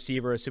wide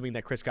receiver, assuming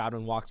that Chris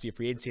Godwin walks via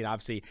free agency, and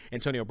obviously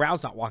Antonio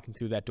Brown's not walking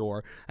through that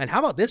door. And how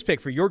about this pick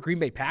for your Green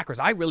Bay Packers?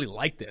 I really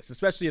like this,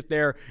 especially if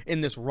they're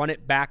in this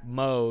run-it-back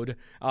mode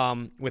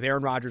with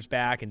Aaron Rodgers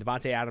back and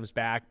Devontae Adams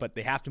back, but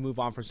they have to move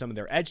on from some of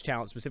their edge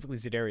talent, specifically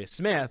Zadarius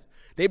Smith.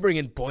 They bring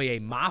in Boye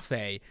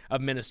Mafe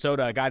of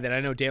Minnesota, a guy that I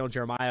know Daniel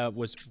Jeremiah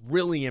was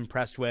really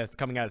impressed with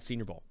coming out of the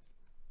Senior Bowl.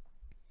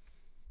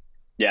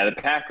 Yeah, the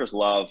Packers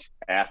love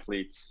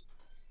athletes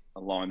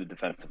along the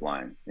defensive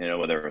line,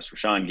 whether it was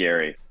Rashawn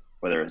Gary,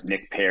 whether it was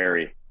Nick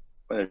Perry,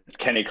 whether it's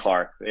Kenny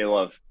Clark. They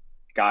love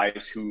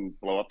guys who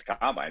blow up the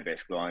combine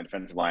basically on the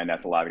defensive line.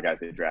 That's a lot of guys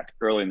they draft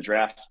early in the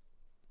draft.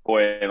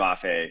 Boye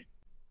Mafe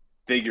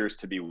figures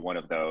to be one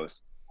of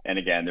those. And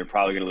again, they're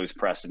probably going to lose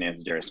Preston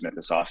and Darius Smith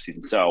this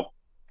offseason. So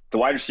the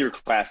wide receiver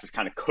class is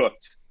kind of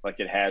cooked like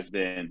it has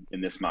been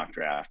in this mock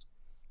draft.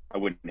 I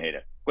wouldn't hate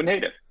it. Wouldn't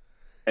hate it.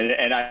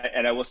 And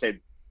I will say,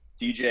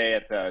 DJ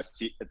at the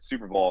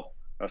Super Bowl,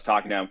 I was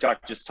talking to him,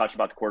 just touched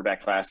about the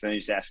quarterback class. And then he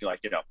just asked me,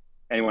 like,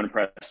 anyone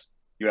impressed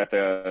you at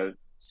the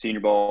Senior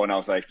Bowl? And I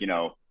was like,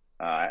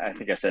 I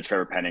think I said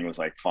Trevor Penning was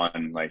like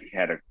fun, like he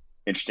had an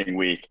interesting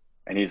week.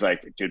 And he's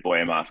like, dude, Boye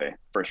Mafe,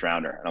 first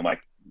rounder. And I'm like,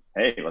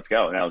 hey, let's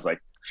go. And I was like,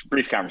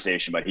 brief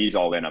conversation, but he's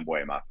all in on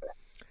Boye Mafe.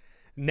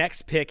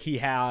 Next pick, he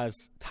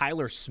has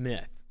Tyler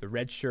Smith, the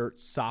redshirt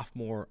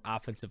sophomore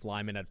offensive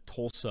lineman out of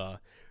Tulsa,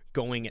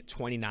 going at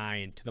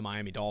 29 to the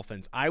Miami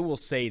Dolphins. I will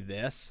say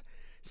this,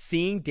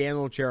 seeing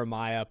Daniel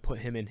Jeremiah put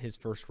him in his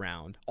first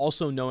round,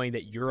 also knowing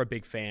that you're a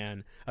big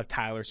fan of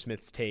Tyler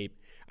Smith's tape,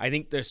 I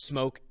think the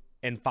smoke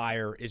and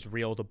fire is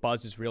real. The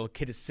buzz is real.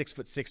 Kid is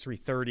 6'6",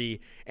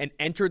 330, and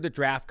entered the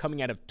draft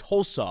coming out of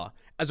Tulsa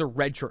as a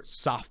redshirt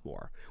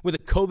sophomore with a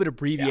COVID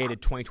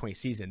abbreviated 2020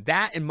 season.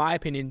 That, in my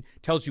opinion,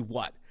 tells you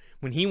what?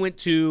 When he went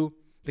to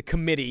the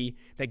committee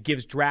that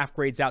gives draft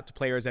grades out to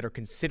players that are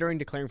considering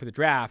declaring for the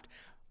draft,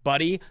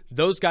 buddy,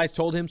 those guys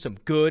told him some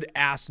good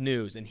ass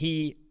news, and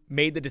he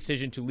made the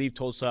decision to leave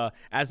Tulsa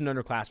as an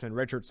underclassman,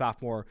 redshirt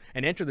sophomore,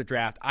 and enter the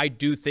draft. I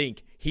do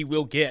think he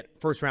will get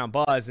first-round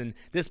buzz, and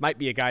this might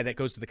be a guy that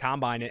goes to the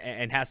combine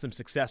and has some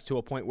success to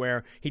a point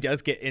where he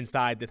does get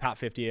inside the top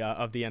 50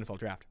 of the NFL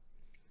draft.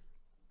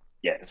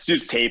 Yeah, this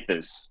dude's tape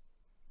is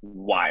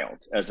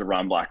wild as a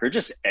run blocker,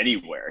 just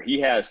anywhere.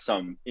 He has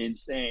some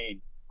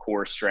insane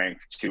core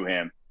strength to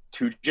him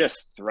to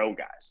just throw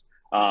guys.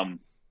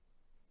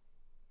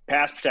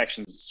 Pass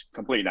protection's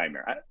complete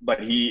nightmare, but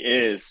he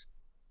is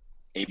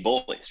a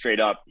bully, straight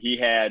up. He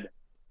had,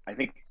 I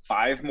think,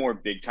 5 more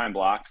big-time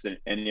blocks than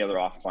any other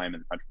offensive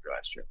lineman in the country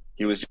last year.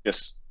 He was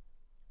just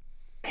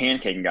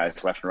pancaking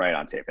guys left and right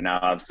on tape. And now,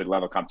 obviously, the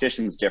level of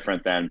competition is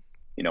different than,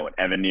 what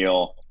Evan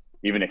Neal,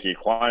 even Nicky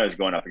Ekwonu is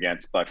going up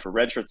against. But for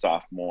redshirt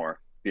sophomore,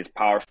 be as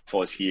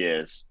powerful as he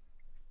is,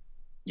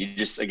 you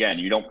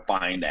don't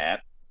find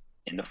that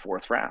in the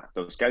 4th round.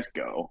 Those guys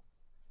go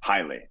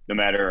highly, no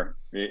matter,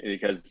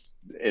 because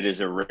it is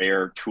a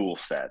rare tool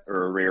set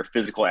or a rare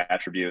physical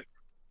attribute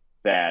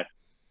that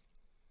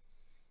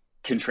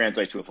can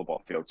translate to a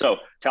football field. So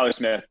Tyler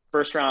Smith,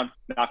 first round,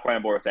 not quite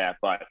on board with that,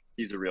 but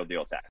he's a real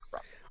deal tackle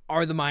prospect.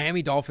 Are the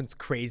Miami Dolphins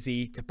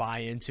crazy to buy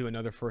into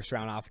another first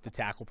round offensive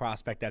tackle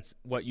prospect? That's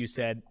what you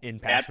said in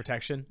pass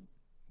protection?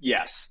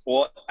 Yes.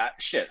 Well,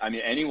 shit. I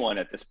mean, anyone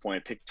at this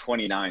point, pick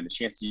 29, the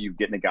chance of you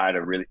getting a guy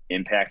to really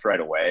impact right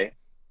away,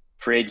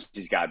 free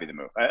agency's got to be the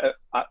move.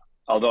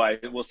 Although I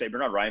will say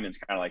Bernard Ryman's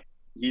kind of like,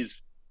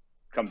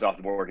 comes off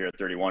the board here at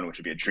 31, which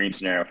would be a dream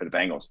scenario for the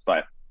Bengals.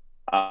 But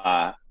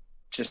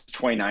just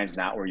 29 is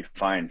not where you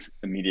find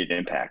immediate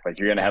impact. Like,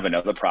 you're going to have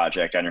another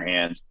project on your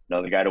hands,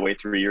 another guy to wait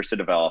 3 years to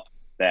develop,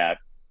 that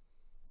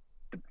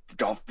the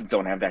Dolphins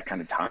don't have that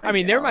kind of time. I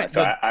mean,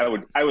 I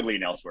would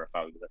lean elsewhere if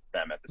I was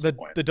them at this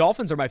point. The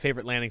Dolphins are my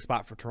favorite landing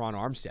spot for Teron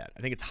Armstead.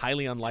 I think it's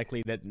highly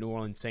unlikely that New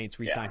Orleans Saints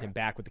re-sign him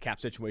back with the cap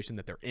situation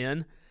that they're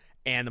in.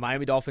 And the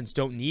Miami Dolphins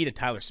don't need a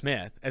Tyler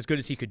Smith, as good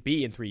as he could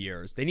be in 3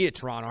 years. They need a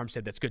Teron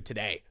Armstead that's good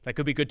today, that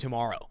could be good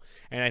tomorrow.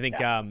 And I think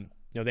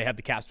they have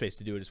the cap space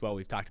to do it as well.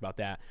 We've talked about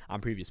that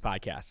on previous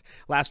podcasts.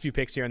 Last few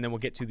picks here, and then we'll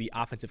get to the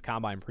offensive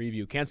combine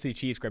preview. Kansas City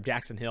Chiefs grab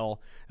Jackson Hill,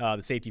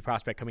 the safety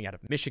prospect coming out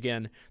of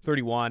Michigan,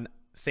 31.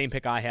 Same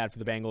pick I had for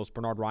the Bengals,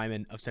 Bernard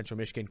Ryman of Central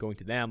Michigan going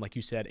to them. Like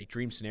you said, a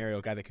dream scenario,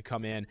 a guy that could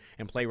come in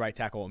and play right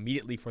tackle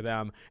immediately for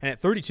them. And at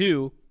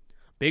 32,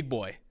 big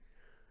boy,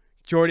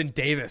 Jordan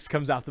Davis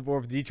comes off the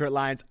board with the Detroit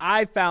Lions.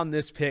 I found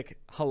this pick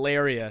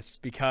hilarious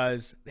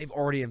because they've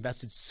already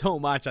invested so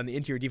much on the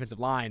interior defensive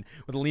line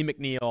with Lee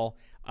McNeil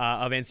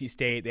of NC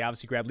State. They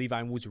obviously grabbed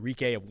Levi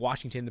Onwuzurike of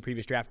Washington in the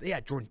previous draft. They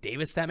had Jordan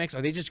Davis that mix.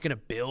 Are they just going to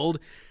build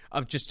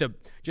of just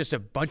a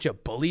bunch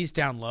of bullies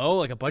down low,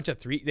 like a bunch of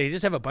three? They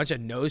just have a bunch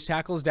of nose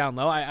tackles down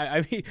low.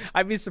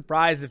 I'd be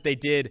surprised if they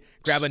did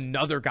grab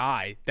another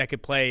guy that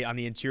could play on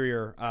the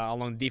interior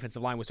along the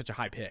defensive line with such a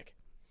high pick.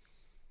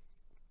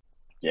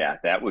 Yeah,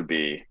 that'd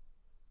be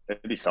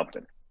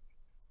something.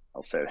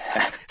 I'll say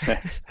that.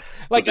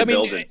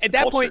 At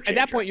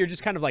that point, you're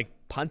just kind of like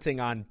punting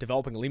on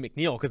developing a Lee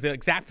McNeil, because the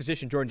exact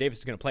position Jordan Davis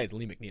is going to play is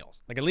Lee McNeil's.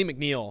 Like, a Lee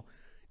McNeil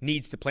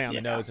needs to play on the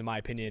nose, in my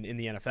opinion, in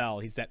the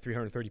NFL. He's that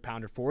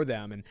 330-pounder for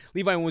them. And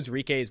Levi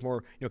Onwuzurike is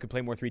more, can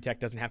play more 3-tech,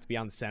 doesn't have to be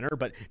on the center.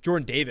 But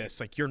Jordan Davis,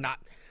 like,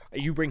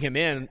 you bring him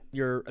in,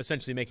 you're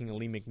essentially making a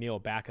Lee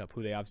McNeil backup,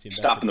 who they obviously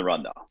invested. Stopping the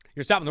run, though.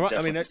 You're stopping the run.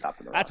 I mean,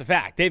 that's a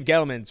fact. Dave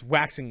Gettleman's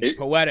waxing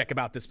poetic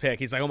about this pick.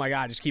 He's like, oh my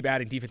God, just keep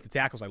adding defensive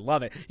tackles. I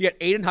love it. You got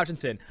Aiden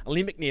Hutchinson,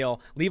 Lee McNeil,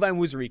 Levi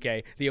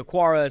Onwuzurike, the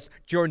Aquaras,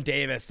 Jordan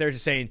Davis. They're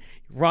just saying,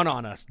 run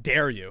on us.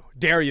 Dare you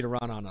to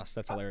run on us.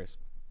 That's hilarious.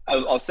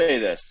 I'll say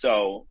this.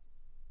 So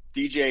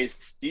DJ's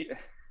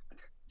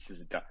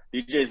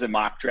a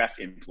mock draft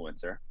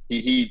influencer.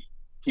 He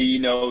he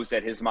knows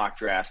that his mock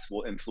drafts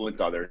will influence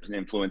others and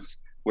influence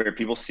where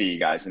people see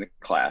guys in the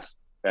class.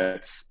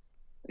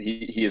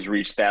 He has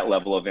reached that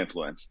level of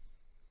influence.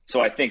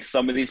 So I think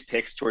some of these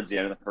picks towards the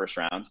end of the first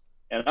round,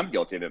 and I'm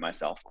guilty of it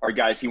myself, are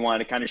guys he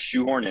wanted to kind of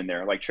shoehorn in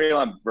there. Like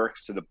Treylon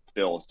Burks to the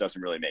Bills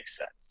doesn't really make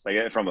sense.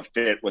 Like from a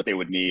fit, what they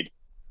would need,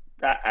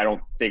 I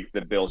don't think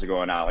the Bills are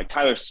going out. Like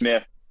Tyler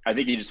Smith, I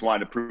think he just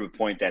wanted to prove a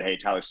point that, hey,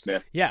 Tyler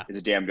Smith is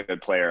a damn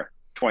good player.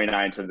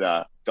 29 to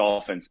the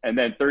Dolphins. And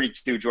then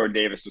 32, Jordan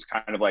Davis was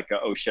kind of like,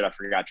 oh shit, I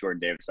forgot Jordan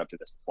Davis up to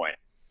this point.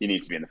 He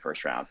needs to be in the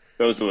first round.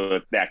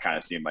 That kind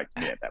of seemed like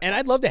to me at that point. And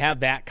I'd love to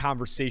have that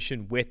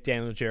conversation with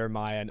Daniel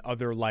Jeremiah and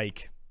other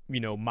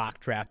mock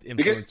draft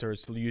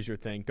influencers to use your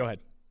thing. Go ahead.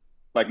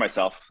 Like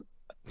myself.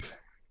 Is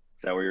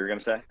that what you were going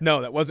to say?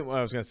 No, that wasn't what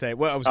I was going to say.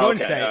 What I was going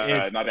to say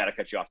is... my bad, I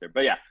cut you off there.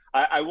 But yeah,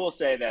 I will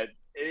say that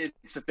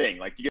it's a thing.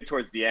 Like you get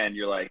towards the end,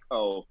 you're like,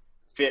 oh,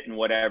 fit and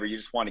whatever. You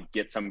just want to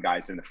get some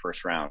guys in the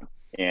first round.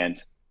 And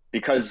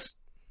because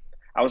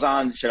I was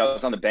on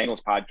the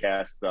Bengals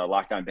podcast, the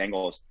Locked On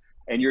Bengals,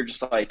 and you're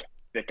just like,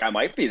 that guy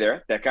might be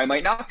there. That guy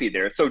might not be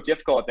there. It's so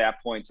difficult at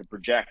that point to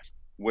project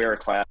where a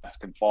class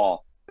can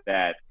fall.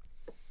 That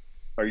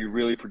are you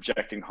really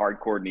projecting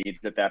hardcore needs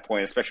at that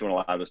point, especially when a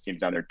lot of those teams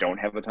down there don't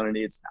have a ton of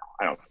needs? No,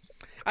 I don't think so.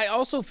 I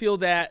also feel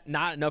that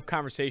not enough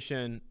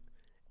conversation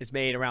is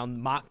made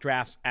around mock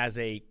drafts as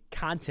a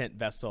content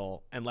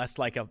vessel and less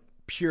like a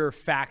pure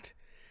fact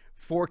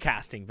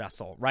forecasting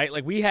vessel, right?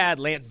 Like we had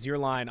Lance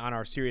Zierlein on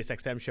our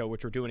SiriusXM show,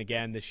 which we're doing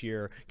again this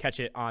year.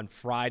 Catch it on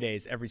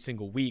Fridays every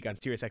single week on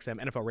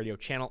SiriusXM NFL Radio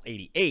Channel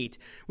 88.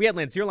 We had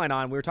Lance Zierlein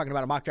on. We were talking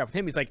about a mock draft with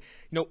him. He's like,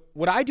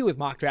 what I do with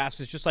mock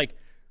drafts is just like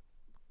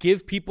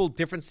give people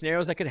different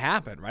scenarios that could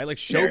happen, right? Like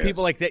show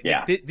people like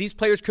that these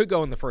players could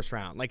go in the first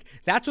round. Like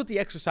that's what the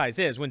exercise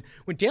is. When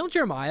Daniel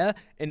Jeremiah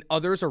and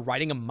others are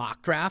writing a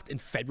mock draft in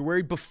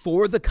February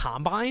before the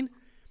combine,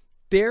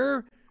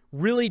 they're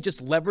really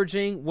just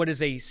leveraging what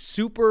is a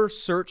super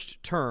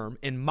searched term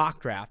in mock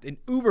draft, an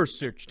uber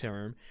search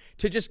term,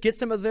 to just get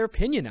some of their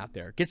opinion out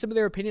there, get some of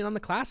their opinion on the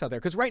class out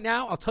there. Because right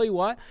now, I'll tell you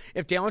what,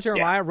 if Daniel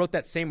Jeremiah wrote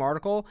that same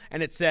article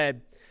and it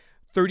said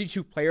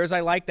 32 players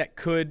I like that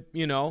could,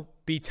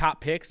 be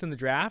top picks in the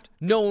draft,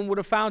 no one would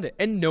have found it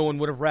and no one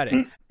would have read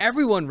it.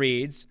 Everyone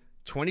reads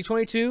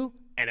 2022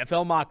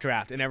 NFL mock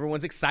draft, and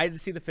everyone's excited to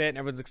see the fit, and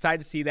everyone's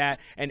excited to see that,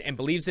 and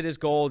believes it is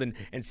gold,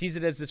 and sees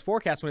it as this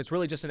forecast when it's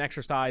really just an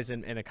exercise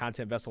and a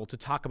content vessel to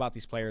talk about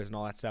these players and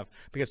all that stuff,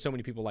 because so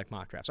many people like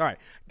mock drafts. All right,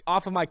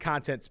 off of my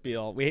content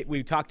spiel,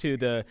 we talked to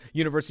the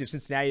University of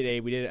Cincinnati today.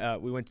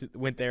 We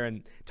went there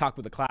and talked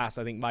with the class.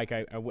 I think, Mike,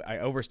 I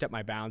overstepped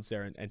my bounds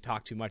there and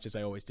talked too much, as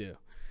I always do.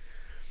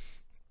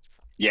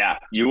 Yeah,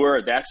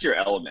 that's your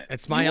element.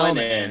 It's my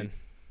element, man.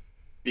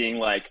 Being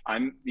like,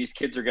 these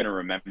kids are going to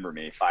remember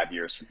me 5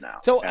 years from now.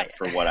 So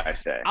for what I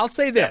say, I'll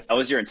say this: that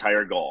was your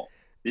entire goal.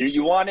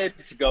 You wanted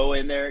to go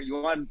in there. You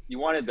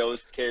wanted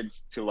those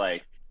kids to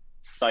like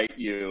cite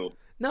you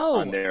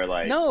on their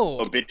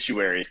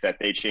obituaries that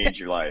they changed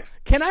your life.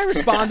 Can I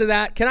respond to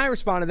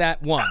that?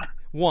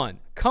 One,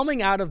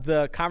 coming out of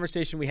the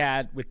conversation we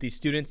had with the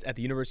students at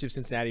the University of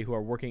Cincinnati who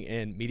are working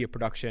in media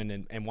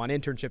production and want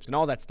internships and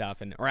all that stuff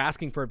and are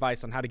asking for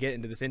advice on how to get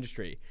into this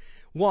industry.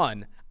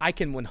 One, I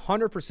can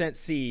 100%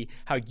 see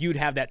how you'd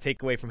have that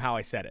takeaway from how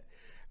I said it.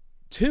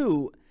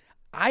 Two,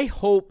 I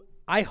hope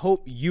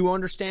you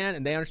understand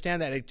and they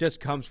understand that it just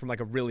comes from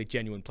like a really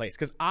genuine place.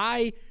 Because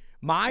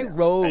my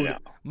road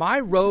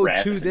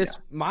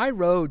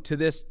to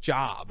this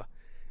job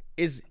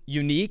is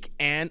unique,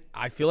 and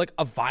I feel like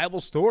a viable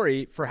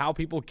story for how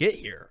people get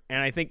here. And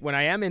I think when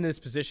I am in this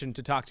position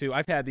to talk to,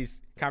 I've had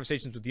these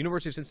conversations with the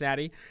University of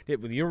Cincinnati,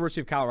 with the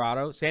University of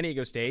Colorado, San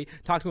Diego State,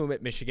 talked to them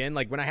at Michigan.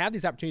 Like when I have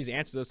these opportunities to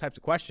answer those types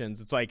of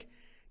questions, it's like,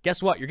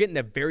 guess what? You're getting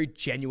a very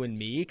genuine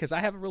me, because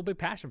I have a real big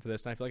passion for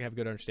this and I feel like I have a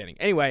good understanding.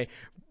 Anyway.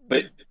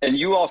 And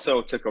you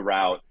also took a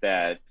route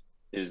that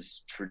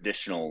is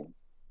traditional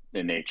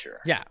in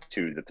nature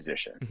to the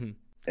position,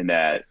 and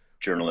that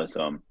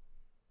journalism,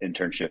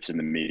 internships in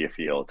the media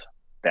field,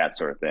 that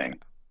sort of thing,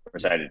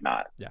 whereas I did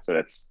not. So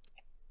that's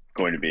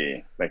going to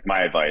be like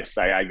my advice.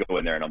 I go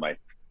in there and I'm like,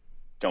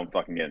 don't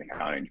fucking get an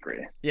accounting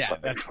degree. Yeah,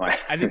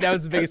 I think that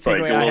was the biggest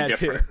takeaway I had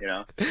too.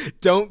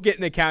 Don't get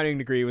an accounting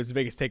degree was the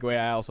biggest takeaway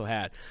I also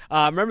had.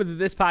 Remember that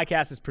this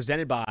podcast is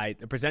presented by,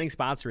 the presenting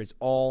sponsor is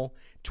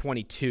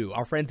All22.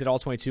 Our friends at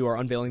All22 are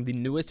unveiling the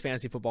newest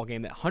fantasy football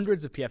game that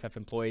hundreds of PFF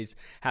employees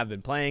have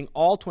been playing.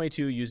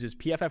 All22 uses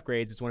PFF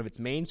grades as one of its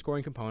main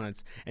scoring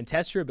components and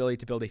tests your ability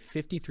to build a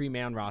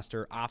 53-man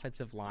roster,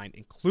 offensive line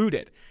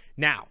included.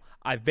 Now,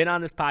 I've been on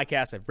this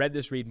podcast, I've read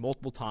this read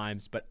multiple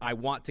times, but I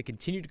want to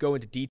continue to go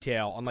into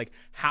detail on like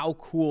how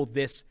cool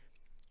this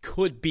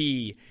could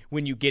be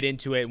when you get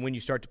into it and when you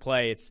start to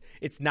play.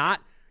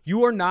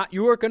 You are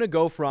going to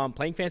go from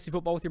playing fantasy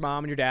football with your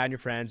mom and your dad and your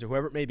friends or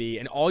whoever it may be,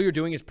 and all you're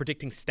doing is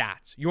predicting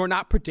stats. You are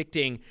not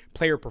predicting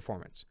player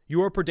performance.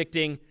 You are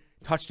predicting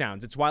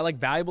touchdowns. It's why like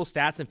valuable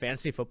stats in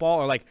fantasy football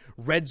are like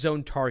red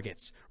zone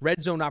targets,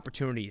 red zone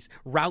opportunities,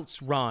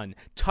 routes run,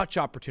 touch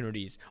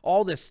opportunities,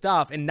 all this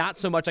stuff, and not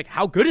so much like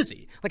how good is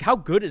he? Like how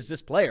good is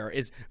this player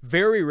is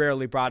very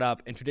rarely brought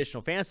up in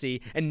traditional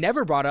fantasy and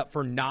never brought up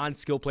for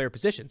non-skill player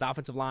positions,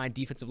 offensive line,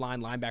 defensive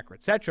line, linebacker,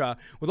 etc.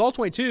 With all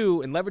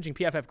 22 and leveraging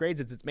PFF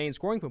grades as its main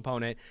scoring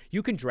component,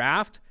 you can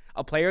draft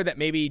a player that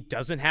maybe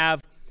doesn't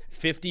have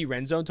 50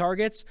 red zone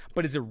targets,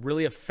 but is a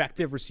really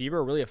effective receiver,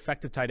 a really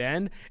effective tight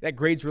end that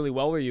grades really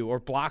well with you or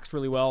blocks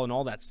really well and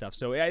all that stuff.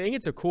 So I think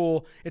it's a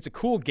cool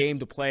game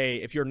to play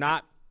if you're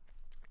not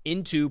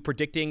into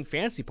predicting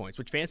fantasy points,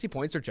 which fantasy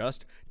points are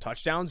just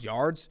touchdowns,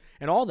 yards,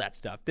 and all that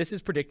stuff. This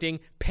is predicting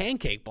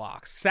pancake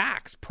blocks,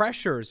 sacks,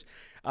 pressures,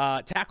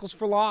 tackles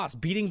for loss,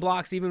 beating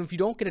blocks, even if you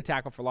don't get a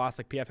tackle for loss,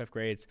 like PFF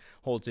grades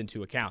holds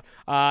into account.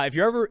 If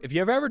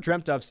you've ever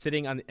dreamt of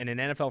sitting in an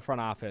NFL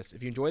front office,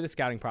 if you enjoy the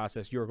scouting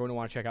process, you are going to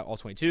want to check out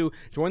All-22.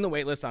 Join the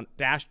waitlist on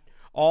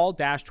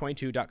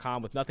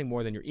all-22.com with nothing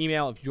more than your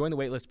email. If you join the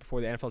waitlist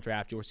before the NFL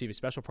draft, you'll receive a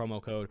special promo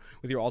code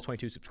with your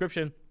All-22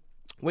 subscription.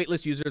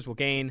 Waitlist users will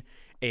gain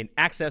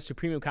access to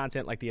premium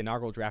content like the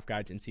inaugural draft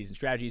guides and season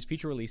strategies,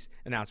 feature release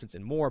announcements,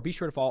 and more. Be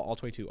sure to follow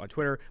All22 on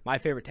Twitter. My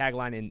favorite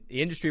tagline in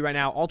the industry right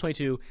now,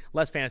 All22,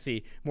 less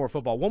fantasy, more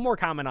football. One more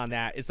comment on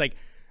that is like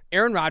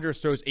Aaron Rodgers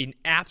throws an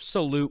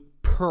absolute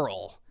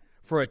pearl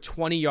for a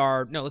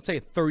 20-yard, no, let's say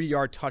a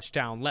 30-yard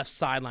touchdown, left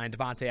sideline,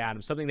 Devontae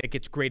Adams, something that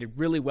gets graded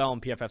really well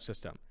in PFF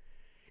system,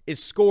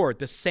 is scored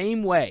the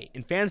same way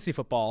in fantasy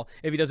football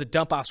if he does a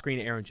dump off screen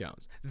to Aaron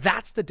Jones.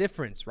 That's the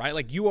difference, right?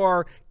 Like you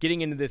are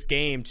getting into this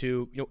game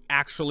to,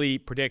 actually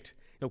predict,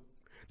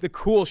 the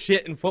cool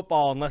shit in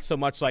football and less so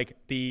much like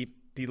the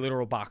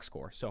literal box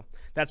score. So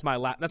that's my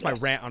my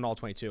rant on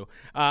All-22.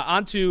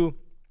 On to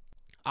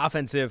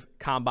offensive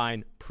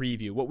combine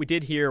preview. What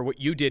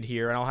you did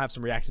here, and I'll have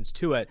some reactions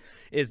to it,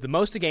 is the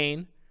most to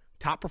gain,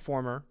 top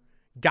performer,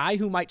 guy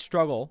who might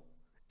struggle,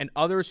 and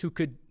others who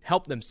could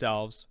help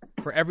themselves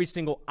for every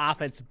single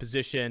offensive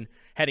position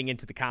heading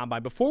into the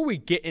combine. Before we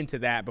get into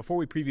that, before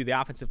we preview the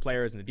offensive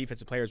players and the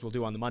defensive players we'll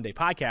do on the Monday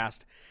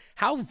podcast,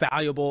 how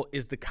valuable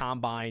is the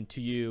combine to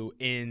you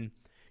in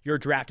your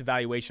draft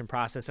evaluation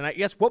process? And I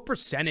guess what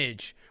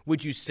percentage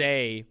would you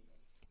say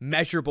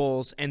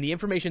measurables and the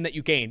information that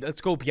you gained,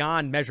 let's go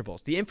beyond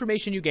measurables, the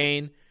information you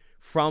gain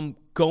from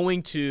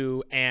going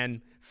to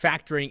and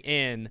factoring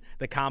in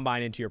the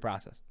combine into your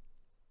process?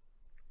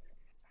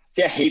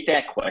 See, I hate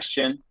that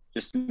question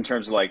just in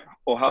terms of like,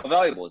 well, how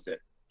valuable is it?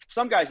 For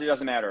some guys, it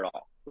doesn't matter at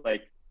all.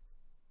 Like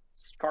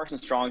Carson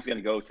Strong's going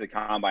to go to the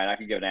combine. I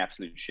could give an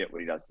absolute shit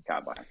what he does at the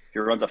combine. If he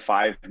runs a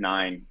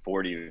 5.9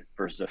 40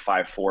 versus a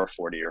 5.4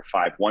 40 or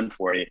 5.1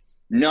 40,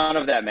 none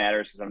of that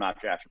matters because I'm not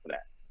drafting for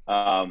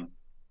that.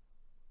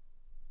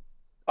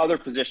 Other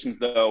positions,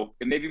 though,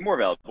 it may be more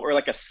valuable, or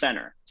like a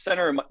center.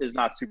 Center is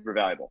not super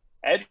valuable.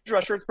 Edge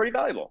rusher is pretty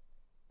valuable.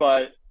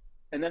 And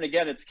then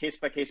again, it's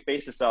case-by-case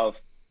basis of,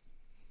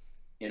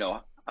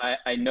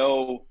 I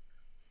know,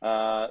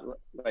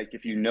 like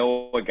if you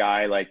know a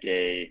guy like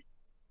a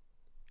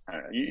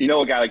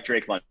guy like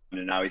Drake London,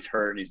 and now he's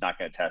hurt and he's not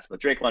going to test. But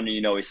Drake London,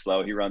 he's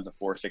slow. He runs a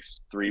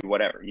 4.63,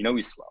 whatever.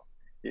 He's slow.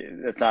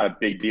 That's not a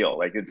big deal.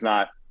 Like it's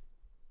not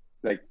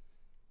like,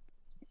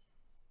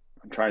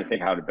 I'm trying to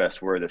think how to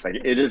best word this. Like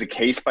it is a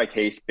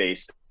case-by-case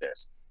basis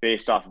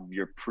based off of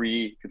your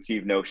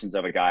preconceived notions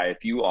of a guy.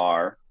 If you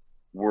are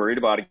worried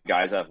about a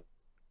guy's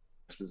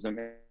athleticism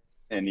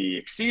and he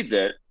exceeds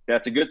it,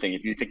 that's a good thing.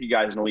 If you think a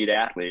guy's an elite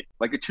athlete,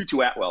 like a Tutu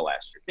Atwell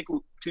last year, I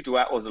think Tutu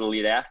Atwell is an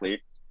elite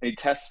athlete, and he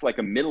tests like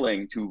a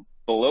middling to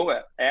below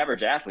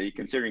average athlete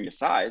considering his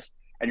size,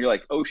 and you're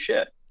like, oh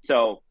shit.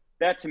 So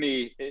that to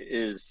me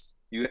is,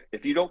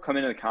 if you don't come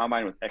into the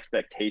combine with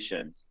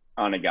expectations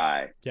on a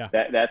guy,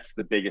 that's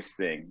the biggest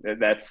thing.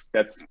 That's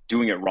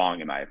doing it wrong,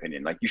 in my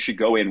opinion. Like you should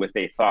go in with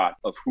a thought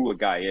of who a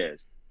guy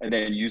is, and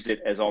then use it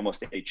as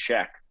almost a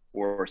check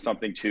or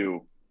something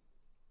to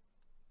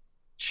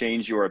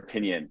change your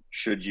opinion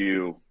should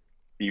you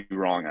be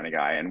wrong on a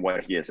guy and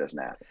what he is as an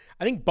athlete.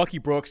 I think Bucky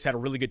Brooks had a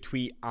really good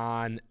tweet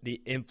on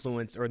the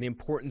influence or the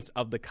importance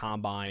of the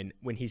combine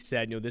when he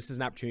said, this is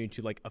an opportunity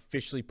to like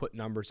officially put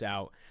numbers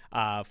out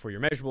for your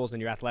measurables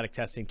and your athletic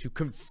testing to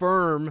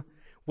confirm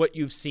what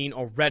you've seen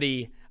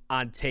already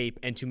on tape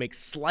and to make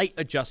slight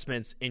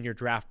adjustments in your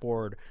draft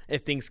board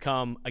if things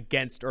come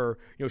against or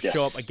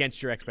show up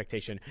against your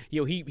expectation.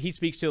 He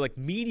speaks to like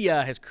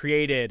media has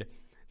created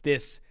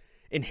this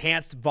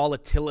enhanced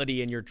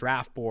volatility in your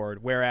draft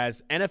board,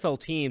 whereas NFL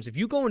teams, if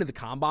you go into the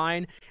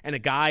combine and a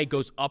guy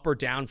goes up or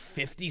down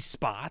 50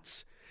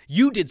 spots,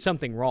 you did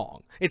something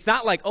wrong. It's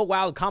not like, oh,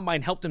 wow, the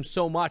combine helped him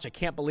so much. I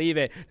can't believe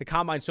it. The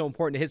combine's so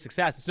important to his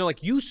success. It's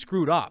like you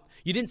screwed up.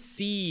 You didn't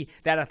see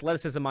that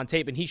athleticism on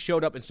tape, and he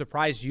showed up and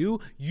surprised you.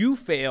 You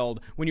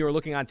failed when you were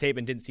looking on tape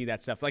and didn't see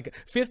that stuff. Like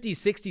 50,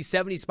 60,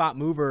 70 spot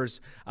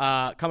movers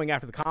coming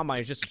after the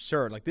combine is just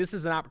absurd. Like this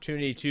is an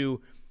opportunity to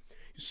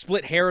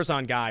split hairs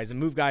on guys and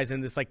move guys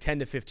in this like 10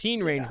 to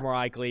 15 range more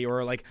likely,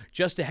 or like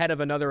just ahead of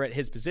another at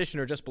his position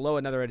or just below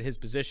another at his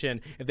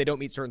position if they don't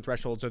meet certain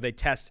thresholds, or they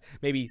test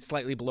maybe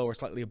slightly below or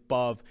slightly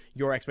above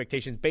your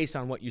expectations based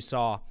on what you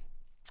saw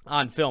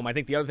on film. I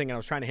think the other thing, and I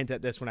was trying to hint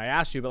at this when I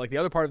asked you, but like the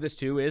other part of this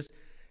too is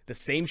the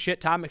same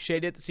shit Todd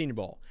McShay did at the Senior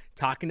Bowl,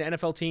 talking to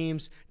NFL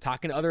teams,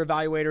 talking to other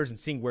evaluators and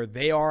seeing where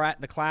they are at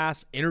in the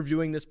class,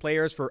 interviewing these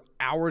players for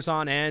hours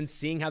on end,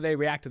 seeing how they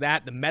react to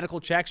that, the medical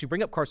checks. You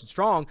bring up Carson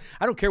Strong.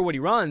 I don't care what he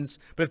runs,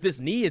 but if this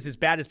knee is as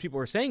bad as people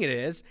are saying it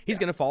is, he's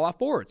going to fall off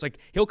boards. Like,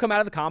 he'll come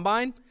out of the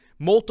combine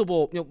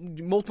multiple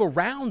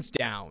rounds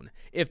down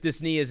if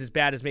this knee is as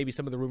bad as maybe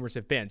some of the rumors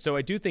have been. So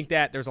I do think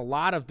that there's a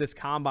lot of this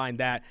combine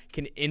that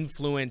can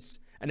influence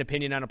an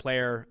opinion on a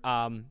player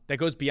that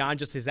goes beyond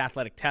just his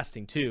athletic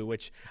testing too,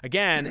 which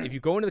again, if you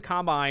go into the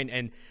combine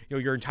and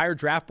your entire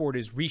draft board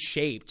is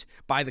reshaped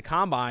by the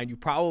combine, you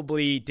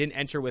probably didn't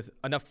enter with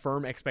enough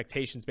firm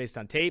expectations based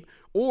on tape,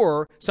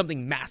 or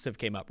something massive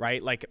came up,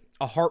 right? Like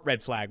a heart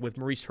red flag with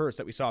Maurice Hurst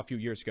that we saw a few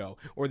years ago,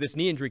 or this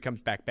knee injury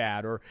comes back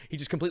bad, or he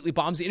just completely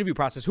bombs the interview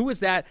process. Who is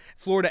that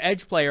Florida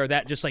edge player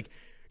that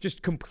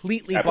just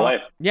completely bombed?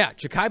 Yeah,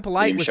 Ja'Kai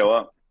Polite was show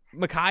up.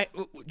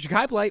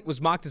 Ja'Kai Polite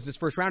was mocked as his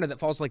first rounder that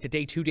falls like to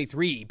day 2, day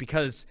 3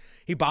 because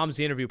he bombs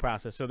the interview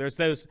process. So there's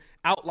those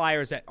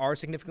outliers that are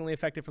significantly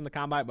affected from the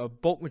combine,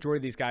 but bulk majority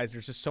of these guys,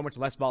 there's just so much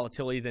less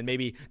volatility than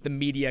maybe the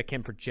media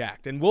can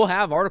project. And we'll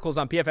have articles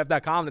on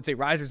PFF.com that say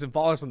risers and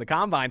fallers from the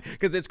combine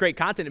because it's great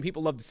content and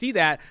people love to see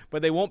that,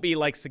 but they won't be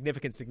like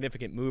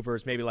significant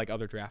movers, maybe like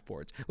other draft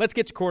boards. Let's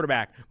get to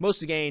quarterback. Most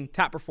to gain,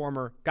 top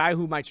performer, guy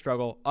who might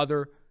struggle,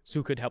 others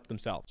who could help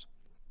themselves.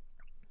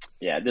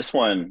 Yeah, this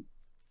one,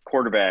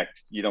 quarterback,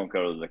 you don't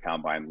go to the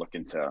combine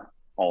looking to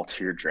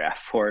alter your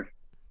draft board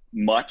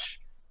much,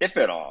 if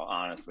at all,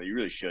 honestly. You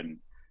really shouldn't.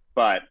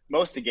 But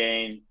most to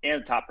gain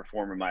and the top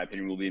performer, in my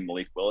opinion, will be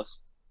Malik Willis.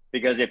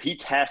 Because if he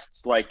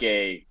tests like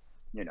a,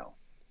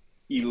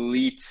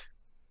 elite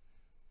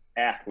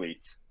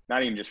athlete,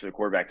 not even just for the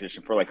quarterback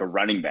position, for like a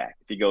running back,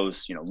 if he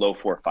goes, low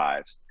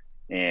 4.5s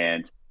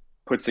and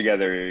puts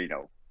together,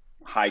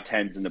 high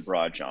 10s in the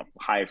broad jump,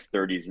 high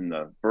 30s in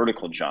the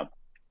vertical jump,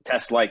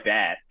 tests like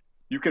that,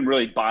 you can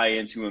really buy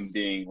into him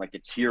being like a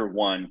tier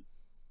 1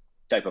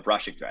 type of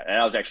rushing threat. And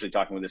I was actually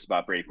talking with this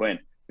about Brady Quinn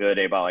the other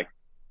day about like,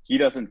 he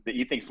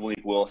thinks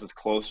Malik Willis is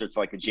closer to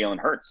like a Jalen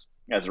Hurts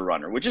as a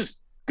runner, which is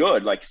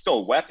good, like still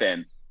a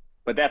weapon,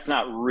 but that's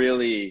not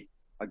really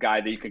a guy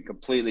that you can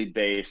completely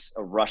base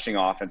a rushing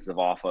offensive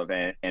off of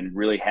and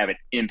really have it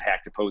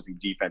impact opposing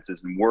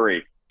defenses and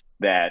worry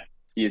that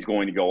he is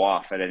going to go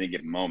off at any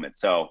given moment.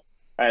 So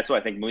that's why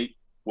I think Malik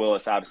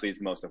Willis obviously is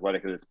the most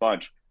athletic of this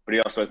bunch, but he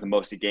also has the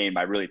most to gain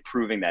by really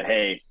proving that,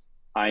 hey,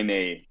 I'm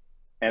a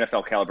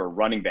NFL caliber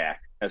running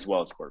back as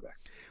well as quarterback.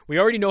 We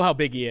already know how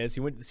big he is. He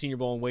went to the Senior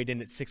Bowl and weighed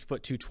in at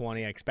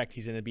 6'220". I expect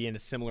he's going to be in a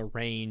similar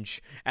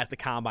range at the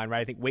combine,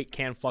 right? I think weight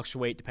can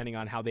fluctuate depending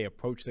on how they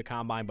approach the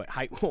combine, but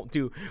height won't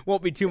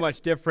be too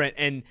much different.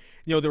 And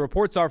the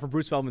reports are from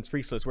Bruce Feldman's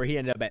Freaks List, where he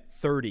ended up at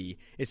 30,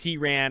 is he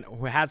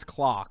has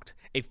clocked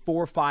a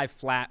 4.5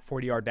 flat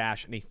 40-yard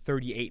dash and a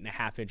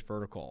 38.5-inch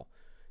vertical.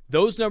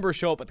 Those numbers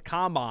show up at the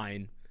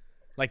combine.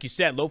 Like you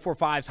said, low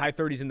 4.5s, high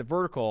 30s in the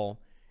vertical.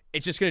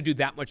 It's just going to do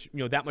that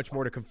much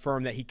more to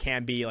confirm that he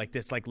can be like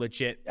this, like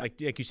legit,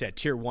 like you said,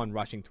 tier 1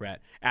 rushing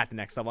threat at the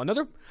next level.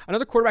 Another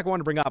quarterback I wanted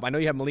to bring up. I know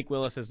you have Malik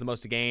Willis as the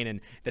most to gain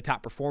and the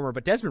top performer,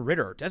 but Desmond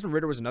Ridder. Desmond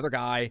Ridder was another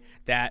guy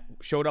that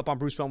showed up on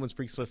Bruce Feldman's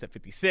Freaks List at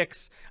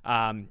 56.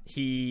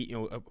 He,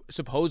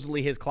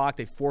 supposedly has clocked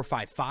a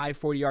 4.55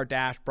 40-yard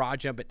dash, broad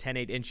jump at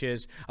 10.8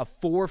 inches, a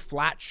 4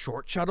 flat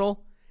short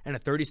shuttle, and a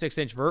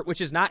 36-inch vert,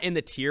 which is not in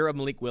the tier of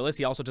Malik Willis.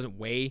 He also doesn't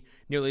weigh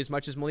nearly as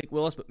much as Malik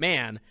Willis, but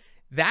man,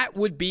 that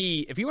would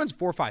be, if he runs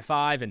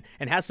 4.55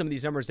 and has some of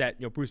these numbers that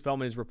Bruce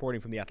Feldman is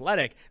reporting from The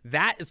Athletic,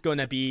 that is going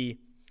to be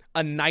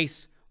a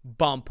nice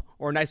bump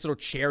or a nice little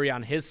cherry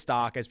on his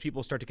stock as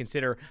people start to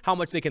consider how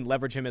much they can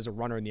leverage him as a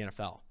runner in the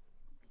NFL.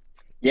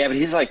 Yeah, but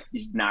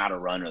he's not a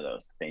runner, though.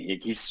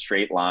 He's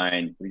straight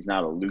line. He's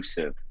not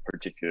elusive,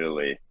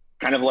 particularly.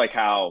 Kind of like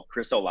how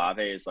Chris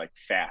Olave is like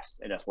fast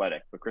and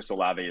athletic, but Chris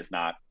Olave is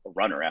not a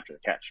runner after the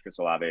catch. Chris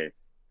Olave,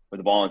 with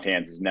the ball in his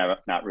hands, is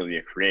not really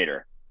a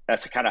creator.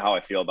 That's kind of how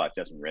I feel about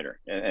Desmond Ridder,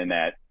 and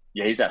that,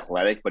 yeah, he's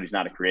athletic, but he's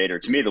not a creator.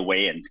 To me, the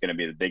weigh-in is going to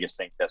be the biggest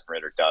thing Desmond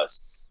Ridder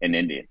does in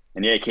Indy.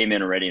 And yeah, he came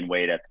in already and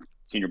weighed at the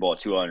Senior Bowl at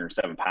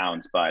 207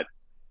 pounds, but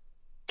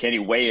can he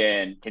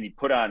weigh in? Can he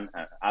put on,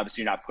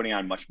 obviously you're not putting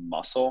on much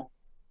muscle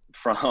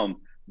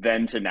from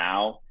then to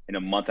now in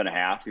a month and a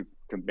half. You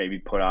can maybe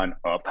put on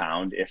a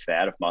pound, if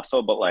that, of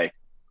muscle, but like,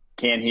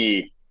 can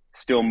he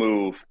still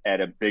move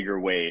at a bigger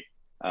weight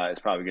is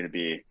probably going to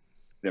be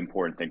the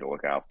important thing to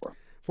look out for.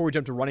 Before we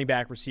jump to running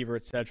back, receiver,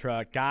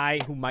 etc., guy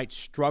who might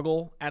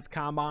struggle at the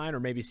combine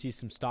or maybe see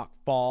some stock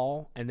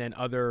fall, and then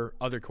other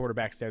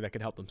quarterbacks there that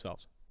could help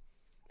themselves.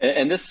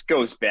 And this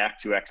goes back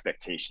to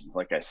expectations,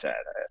 like I said,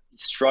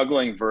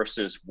 struggling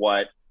versus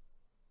what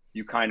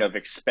you kind of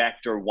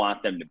expect or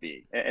want them to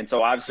be. And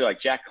so obviously, like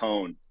Jack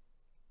Cohn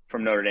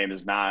from Notre Dame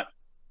is not,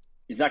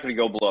 he's not going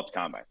to go blow up the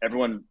combine.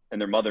 Everyone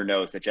and their mother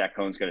knows that Jack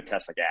Coan's going to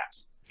test like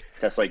ass,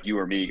 test like you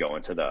or me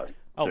going to the.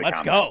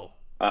 Let's go.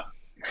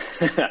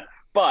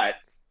 But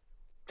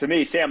to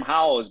me, Sam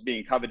Howell is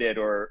being coveted,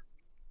 or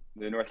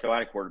the North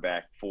Carolina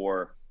quarterback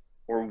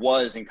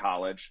was in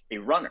college a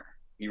runner.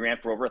 He ran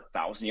for over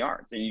 1,000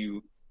 yards, and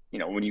you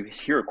know when you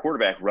hear a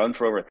quarterback run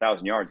for over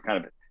 1,000 yards,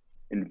 kind of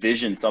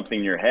envision something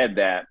in your head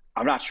that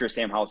I'm not sure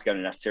Sam Howell's going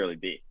to necessarily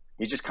be.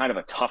 He's just kind of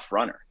a tough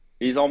runner.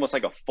 He's almost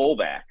like a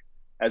fullback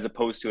as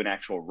opposed to an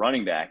actual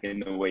running back in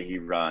the way he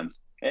runs.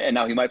 And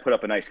now he might put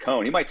up a nice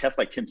cone. He might test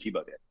like Tim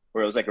Tebow did,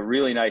 where it was like a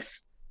really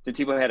nice. Tim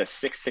Tebow had a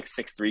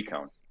 6.663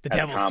 cone. The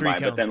Devil's 3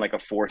 cone. But then like a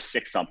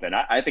 4.6 something.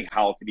 I think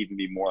Howell could even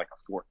be more like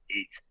a 4.8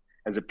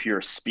 as a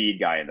pure speed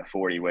guy in the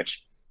 40,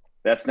 which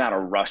that's not a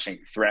rushing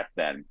threat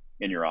then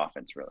in your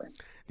offense, really.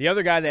 The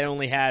other guy that I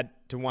only had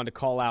to want to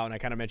call out, and I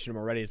kind of mentioned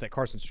him already, is like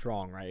Carson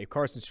Strong, right? If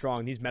Carson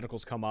Strong, these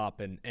medicals come up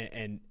and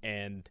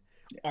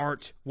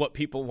aren't what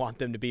people want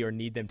them to be or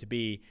need them to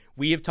be.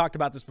 We have talked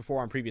about this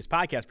before on previous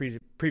podcasts,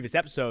 previous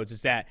episodes,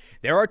 is that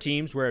there are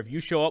teams where if you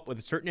show up with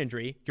a certain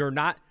injury, you're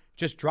not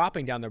just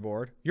dropping down their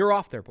board, you're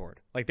off their board.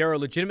 Like there are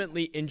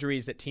legitimately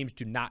injuries that teams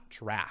do not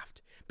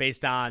draft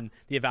based on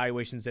the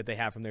evaluations that they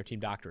have from their team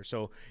doctor.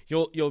 So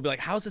you'll be like,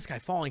 how's this guy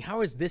falling?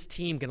 How is this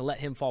team going to let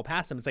him fall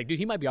past them? It's like, dude,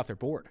 he might be off their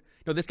board.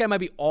 No, this guy might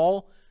be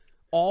all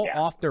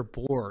off their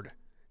board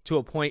to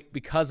a point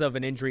because of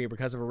an injury or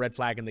because of a red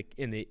flag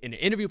in the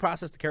interview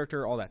process, the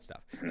character, all that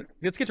stuff. Mm-hmm.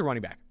 Let's get to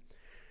running back.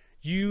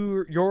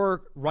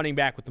 You're running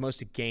back with the most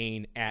to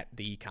gain at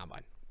the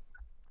combine.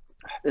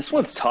 This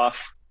one's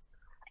tough.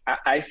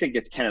 I think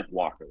it's Kenneth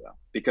Walker, though,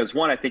 because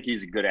one, I think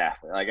he's a good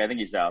athlete. Like I think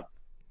he's a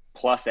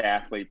plus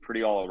athlete,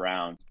 pretty all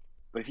around.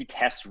 But if he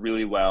tests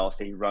really well,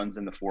 say he runs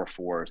in the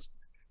 4.4s,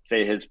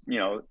 say his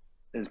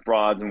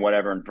broads and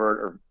whatever and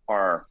vert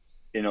are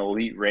in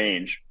elite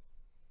range,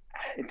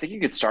 I think you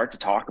could start to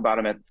talk about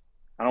him at,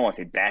 I don't want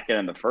to say back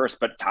end of the first,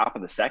 but top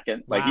of the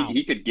second. Like wow.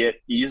 he could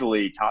get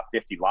easily top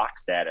 50 lock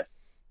status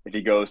if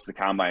he goes to the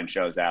combine and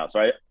shows out. So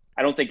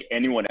I don't think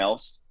anyone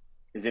else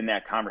is in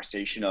that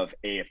conversation of,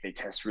 hey, if they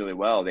test really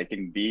well, they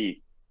can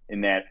be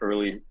in that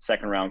early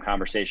second round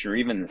conversation or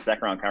even the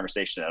second round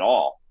conversation at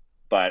all.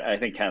 But I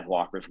think Kenneth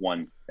Walker is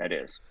one that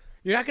is.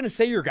 You're not going to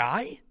say your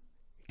guy?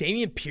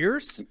 Dameon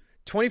Pierce?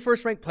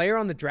 21st ranked player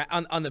on the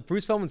on the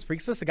Bruce Feldman's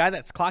Freaks list, a guy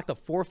that's clocked a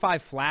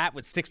 4.5 flat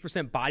with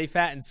 6% body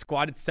fat and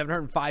squatted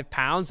 705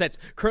 pounds. That's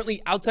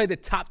currently outside the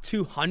top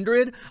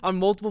 200 on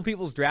multiple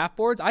people's draft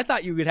boards. I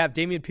thought you would have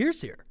Dameon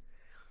Pierce here.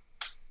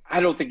 I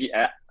don't think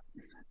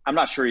I'm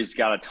not sure he's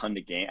got a ton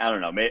to gain. I don't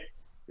know. Maybe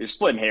you're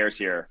splitting hairs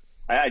here.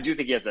 I do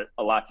think he has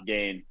a lot to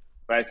gain,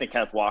 but I just think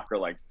Kenneth Walker,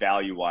 like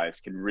value-wise,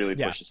 can really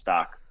push the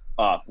stock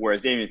up.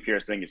 Whereas Dameon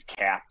Pierce, I think, is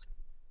capped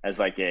as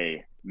like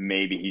a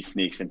maybe he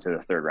sneaks into the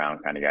third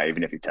round kind of guy,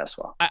 even if he tests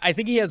well. I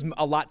think he has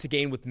a lot to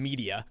gain with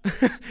media.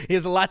 He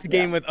has a lot to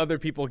gain with other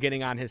people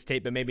getting on his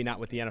tape, but maybe not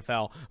with the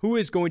NFL. Who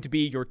is going to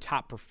be your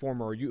top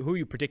performer? Who are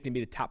you predicting to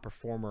be the top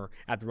performer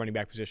at the running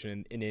back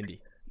position in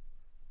Indy?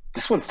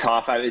 This one's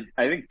tough. I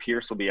think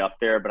Pierce will be up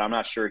there, but I'm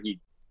not sure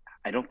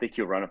I don't think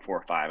he'll run a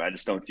 4.5. I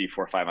just don't see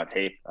 4.5 on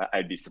tape.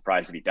 I'd be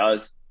surprised if he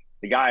does.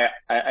 The guy,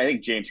 I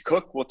think James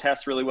Cook will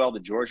test really well, the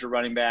Georgia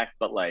running back,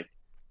 but like,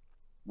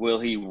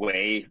 will he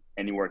weigh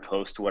anywhere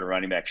close to what a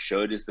running back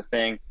should is the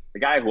thing. The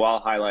guy who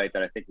I'll highlight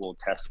that I think will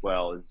test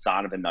well is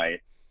Zonovan Knight,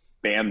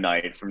 Bam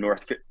Knight from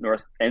North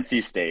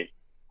NC State.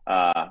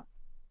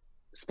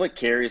 Split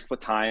carries,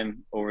 split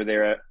time over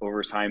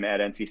his time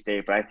at NC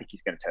State, but I think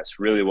he's going to test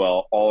really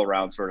well, all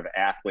around sort of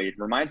athlete.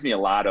 Reminds me a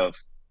lot of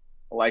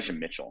Elijah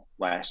Mitchell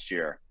last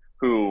year,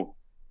 who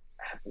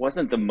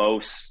wasn't the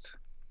most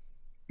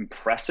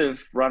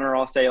impressive runner,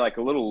 I'll say, like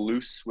a little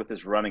loose with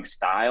his running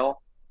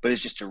style, but is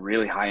just a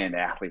really high-end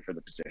athlete for the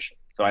position.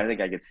 So I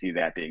think I could see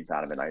that being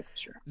Zonovan Knight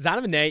this year.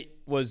 Zonovan Knight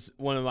was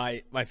one of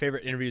my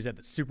favorite interviews at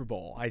the Super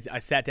Bowl. I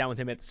sat down with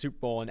him at the Super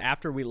Bowl, and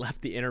after we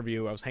left the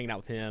interview, I was hanging out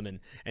with him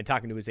and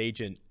talking to his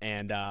agent,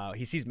 and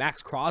he sees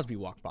Max Crosby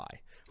walk by,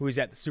 who was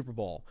at the Super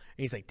Bowl.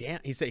 And he's like, damn,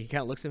 he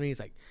kind of looks at me, he's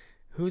like,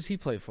 who's he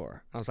play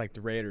for? I was like,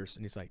 the Raiders.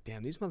 And he's like,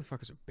 damn, these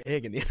motherfuckers are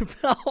big in the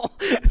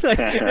NFL. Like,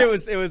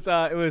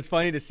 it was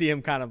funny to see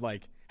him kind of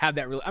like have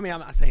that real. I mean, I'm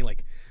not saying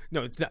like,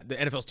 no, it's not, the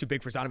NFL's too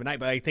big for Zonovan Knight,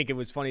 but I think it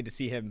was funny to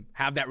see him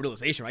have that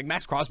realization. Like,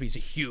 Max Crosby is a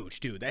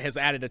huge dude that has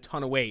added a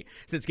ton of weight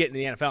since getting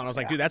in the NFL. And I was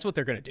like, dude, that's what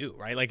they're going to do,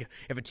 right? Like,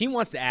 if a team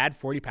wants to add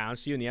 40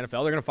 pounds to you in the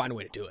NFL, they're going to find a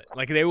way to do it.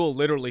 Like, they will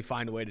literally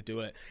find a way to do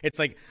it. It's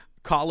like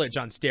college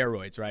on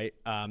steroids, right?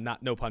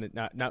 No pun,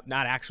 not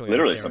actually.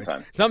 Literally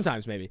sometimes.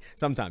 Sometimes, maybe.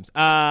 Sometimes.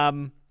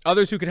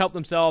 Others who could help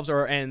themselves,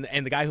 and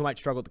the guy who might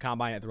struggle at the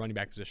combine at the running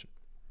back position.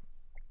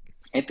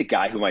 I think the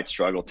guy who might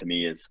struggle to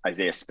me is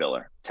Isaiah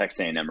Spiller,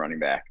 Texas A&M running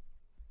back.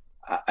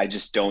 I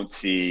just don't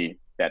see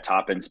that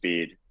top end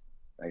speed.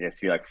 I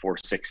see like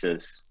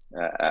 4.6s.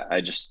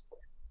 I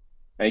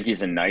think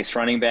he's a nice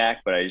running back,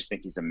 but I just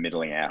think he's a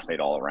middling athlete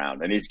all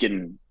around. And he's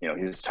getting, he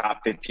was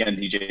top 50 on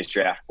DJ's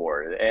draft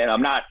board. And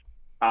I'm not,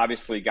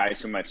 obviously,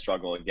 guys who might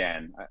struggle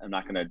again. I'm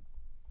not going to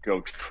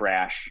go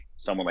trash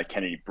someone like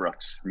Kennedy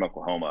Brooks from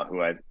Oklahoma,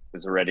 who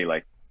is already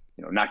like,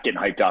 not getting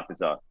hyped up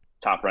as a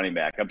top running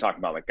back. I'm talking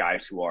about like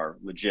guys who are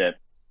legit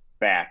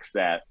backs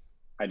that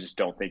I just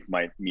don't think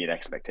might meet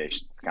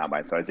expectations at the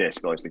combine. So Isaiah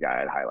Spiller's the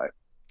guy I'd highlight.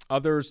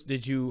 Others,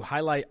 did you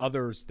highlight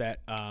others that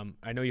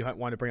I know you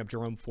wanted to bring up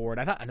Jerome Ford.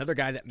 I thought another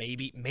guy that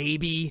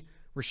maybe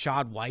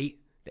Rachaad White,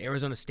 the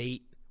Arizona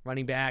State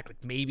running back,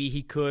 like maybe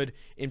he could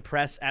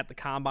impress at the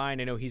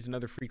combine. I know he's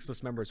another Freaks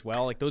List member as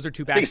well. Like those are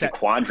two backs. I think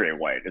Zaquandre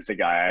White is the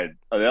guy.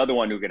 The other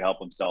one who could help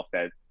himself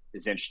that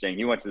is interesting.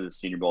 He went to the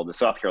Senior Bowl. The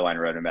South Carolina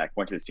running back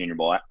went to the Senior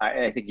Bowl.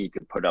 I think he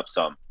could put up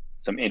some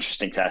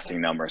interesting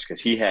testing numbers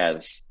because he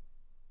has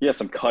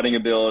some cutting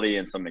ability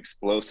and some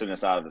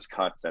explosiveness out of his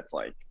cuts that's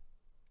like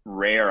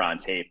rare on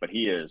tape, but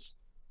he is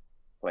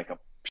like a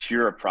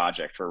pure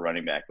project for a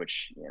running back,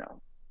 which,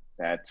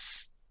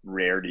 that's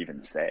rare to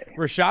even say.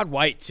 Rachaad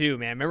White too,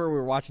 man. Remember we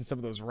were watching some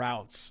of those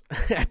routes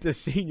at the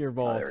Senior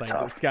Bowl. It's like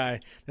tough.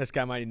 This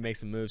guy might need to make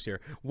some moves here.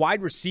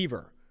 Wide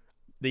receiver,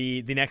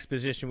 the next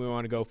position we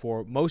want to go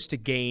for. Most to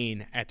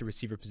gain at the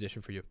receiver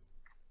position for you?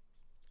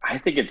 I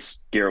think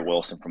it's Garrett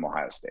Wilson from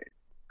Ohio State.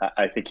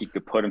 I think he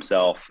could put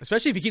himself,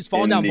 especially if he keeps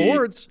falling down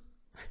boards.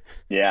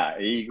 Yeah,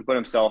 he could put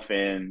himself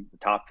in the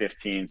top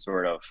 15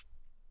 sort of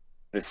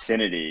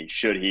vicinity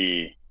should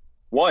he,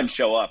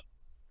 show up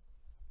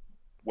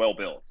well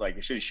built.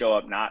 Like, should he show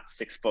up not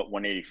 6 foot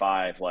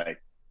 185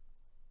 like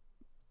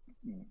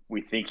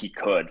we think he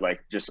could.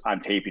 Like, just on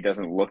tape, he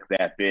doesn't look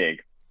that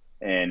big,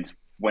 and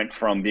went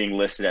from being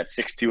listed at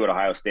 6'2" at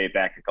Ohio State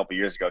back a couple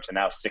years ago to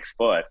now 6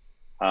 foot.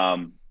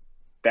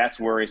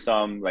 That's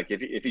worrisome. Like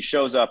if he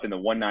shows up in the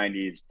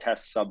 190s,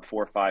 tests sub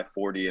 4.5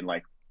 40, and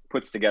like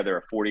puts together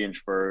a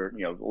 40-inch for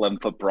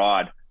 11-foot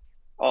broad,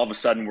 all of a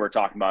sudden we're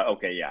talking about,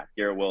 okay, yeah,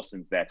 Garrett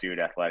Wilson's that dude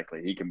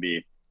athletically. He can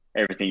be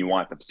everything you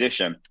want at the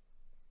position.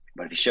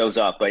 But if he shows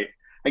up, like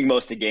I think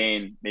most to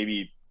gain,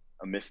 maybe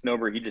a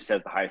misnomer. He just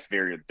has the highest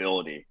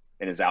variability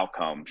in his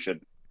outcome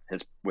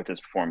with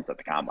his performance at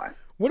the combine.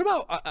 What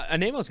about a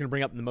name I was going to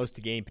bring up in the most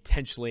to gain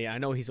potentially? I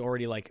know he's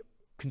already like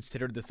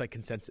considered this like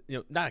consensus,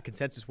 not a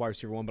consensus wide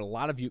receiver one, but a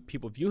lot of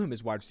people view him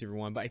as wide receiver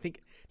one. But I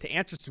think to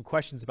answer some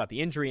questions about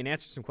the injury and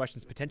answer some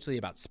questions potentially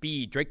about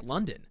speed, Drake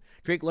London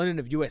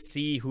of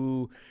USC,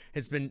 who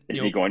has been,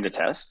 is he going to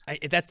test?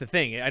 That's the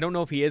thing. I don't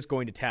know if he is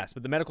going to test,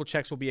 but the medical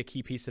checks will be a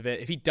key piece of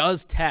it. If he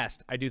does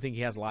test, I do think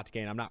he has a lot to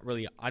gain. I'm not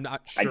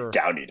sure. I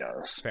doubt he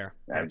does. Fair.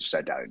 I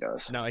doubt he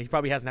does. No, he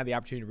probably hasn't had the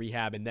opportunity to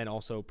rehab and then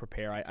also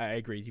prepare. I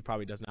agree. He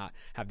probably does not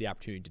have the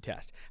opportunity to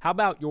test. How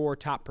about your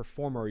top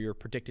performer, your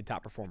predicted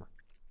top performer?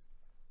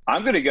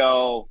 I'm going to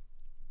go,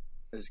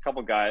 there's a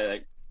couple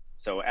guys,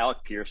 so Alec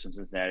Pierce from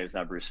Cincinnati is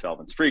on Bruce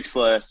Feldman's Freaks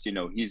List.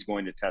 He's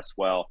going to test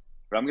well.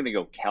 But I'm going to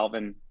go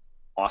Calvin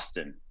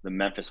Austin, the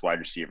Memphis wide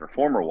receiver,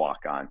 former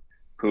walk-on,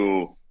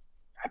 who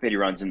I bet he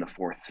runs in the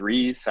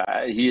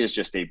 4.3s. He is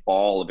just a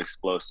ball of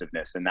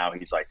explosiveness, and now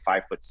he's like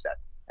 5'7"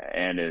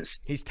 and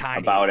he's tiny.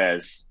 about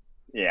as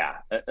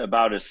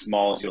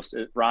small as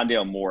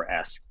Rondale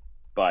Moore-esque,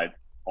 but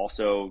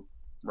also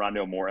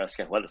Rondale Moore-esque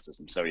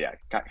athleticism. So yeah,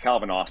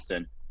 Calvin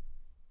Austin,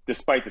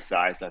 despite the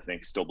size, I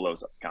think still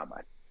blows up the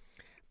combine.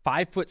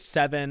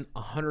 5'7",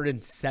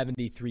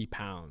 173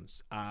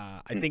 pounds.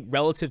 I think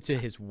relative to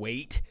his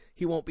weight,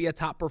 he won't be a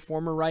top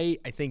performer,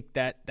 right? I think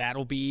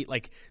that'll be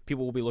like,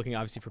 people will be looking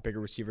obviously for bigger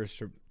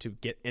receivers to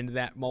get into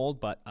that mold,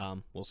 but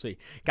we'll see.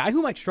 Guy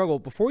who might struggle,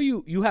 before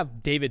you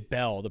have David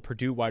Bell, the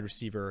Purdue wide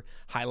receiver,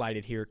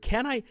 highlighted here.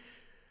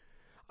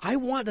 I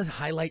want to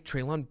highlight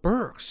Treylon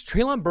Burks.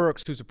 Treylon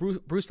Burks, who's a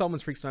Bruce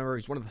Feldman's Freaks member,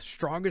 he's one of the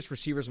strongest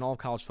receivers in all of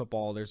college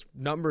football. There's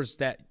numbers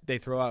that they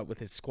throw out with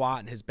his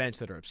squat and his bench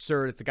that are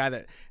absurd. It's a guy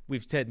that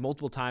we've said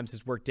multiple times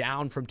has worked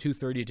down from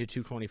 230 to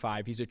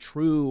 225. He's a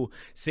true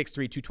 6'3",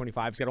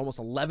 225. He's got almost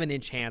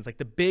 11-inch hands. Like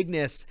the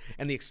bigness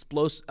and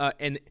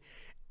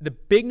the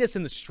bigness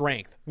and the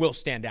strength will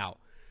stand out.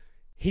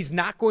 He's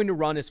not going to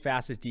run as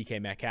fast as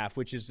DK Metcalf,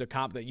 which is the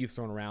comp that you've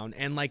thrown around.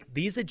 And like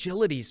these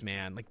agilities,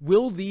 man, like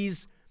will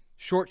these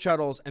short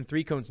shuttles and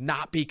three cones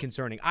not be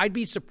concerning? I'd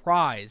be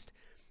surprised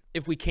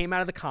if we came out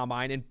of the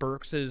combine and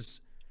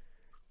Burks's,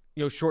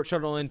 short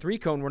shuttle and three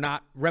cone were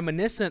not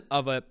reminiscent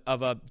of a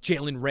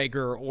Jalen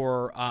Reagor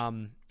or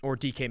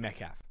DK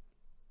Metcalf.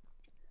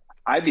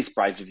 I'd be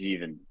surprised if he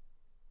even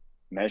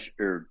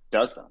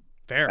does them.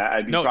 Fair.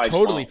 I'd be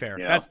totally fair.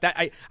 That's that.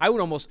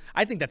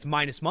 I think that's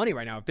minus money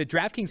right now. If the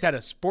DraftKings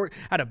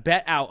had a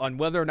bet out on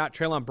whether or not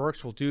Treylon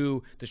Burks will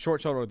do the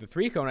short shuttle or the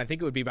three cone, I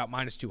think it would be about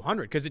minus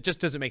 200, because it just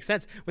doesn't make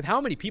sense with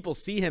how many people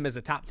see him as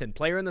a top 10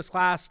 player in this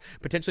class,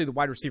 potentially the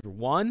wide receiver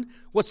one.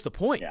 What's the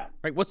point? Yeah.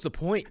 Right. What's the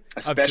point?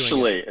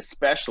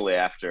 Especially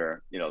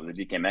after the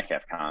DK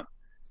Metcalf comp.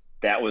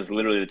 That was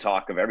literally the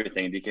talk of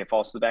everything. DK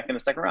falls to the back in the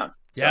second round.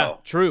 Yeah,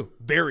 true.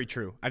 Very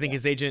true. I think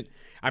his agent,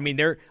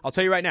 I'll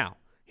tell you right now,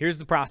 here's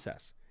the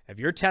process. If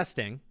you're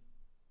testing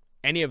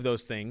any of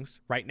those things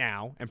right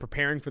now and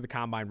preparing for the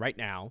combine right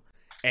now,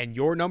 and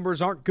your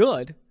numbers aren't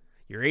good,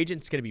 your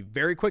agent's going to be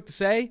very quick to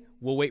say,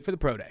 we'll wait for the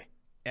pro day.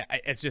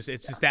 It's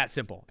just that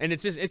simple. And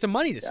it's a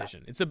money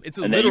decision. Yeah. It's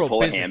a and literal then you pull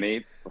business. a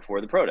hammy before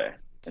the pro day.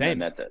 Same.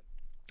 And that's it.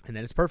 And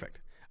then it's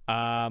perfect.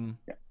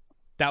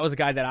 That was a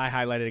guy that I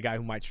highlighted, a guy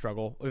who might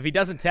struggle. If he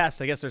doesn't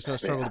test, I guess there's no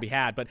struggle to be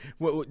had. But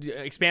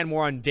expand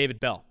more on David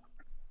Bell.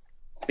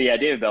 But yeah,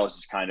 David Bell is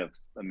just kind of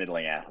a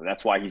middling athlete.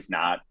 That's why he's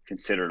not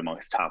considered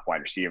amongst top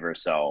wide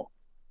receivers. So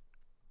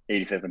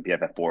 85th in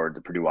PFF board,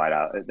 the Purdue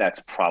wideout. That's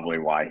probably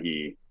why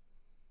he,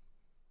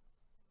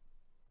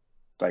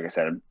 like I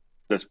said,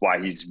 that's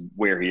why he's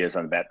where he is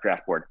on the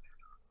draft board.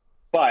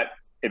 But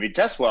if he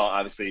tests well,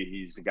 obviously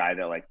he's a guy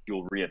that like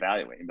you'll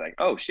reevaluate and be like,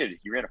 oh shit,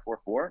 he ran a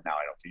 4.4. Now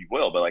I don't think he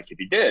will, but like if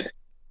he did,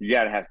 you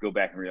gotta have to go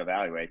back and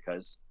reevaluate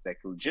because that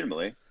could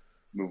legitimately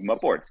move him up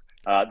boards.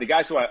 The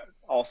guys who I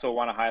also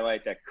want to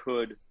highlight that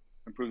could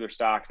improve their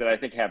stocks that I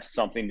think have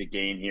something to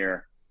gain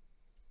here.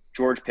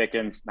 George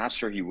Pickens, not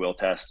sure he will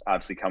test,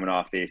 obviously coming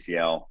off the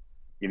ACL,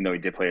 even though he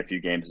did play a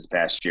few games this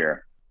past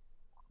year.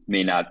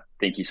 May not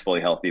think he's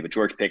fully healthy, but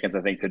George Pickens,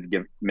 I think, could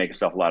make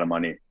himself a lot of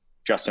money.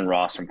 Justin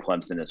Ross from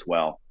Clemson as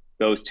well.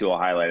 Those two I'll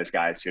highlight as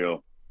guys who a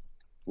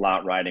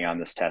lot riding on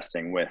this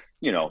testing with,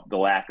 you know, the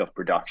lack of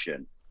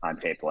production on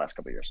tape the last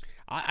couple of years.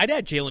 I'd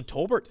add Jalen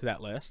Tolbert to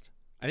that list.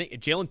 I think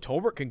Jalen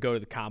Tolbert can go to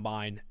the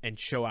combine and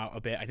show out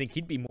a bit. I think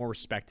he'd be more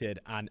respected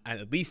on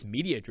at least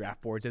media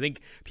draft boards. I think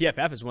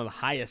PFF is one of the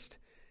highest,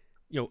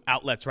 you know,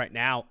 outlets right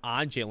now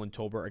on Jalen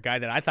Tolbert, a guy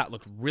that I thought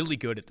looked really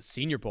good at the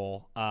Senior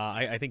Bowl.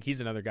 I think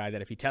he's another guy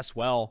that if he tests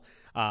well,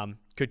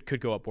 could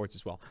go up boards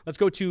as well. Let's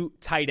go to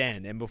tight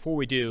end. And before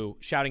we do,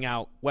 shouting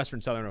out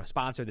Western Southern, a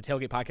sponsor. The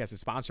Tailgate Podcast is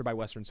sponsored by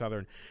Western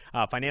Southern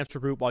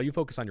Financial Group. While you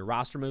focus on your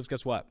roster moves,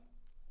 guess what?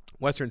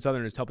 Western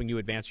Southern is helping you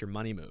advance your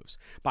money moves.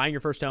 Buying your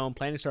first home,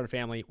 planning to start a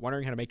family,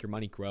 wondering how to make your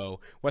money grow.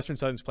 Western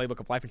Southern's playbook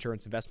of life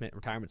insurance, investment, and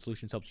retirement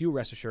solutions helps you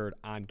rest assured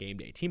on game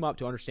day. Team up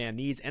to understand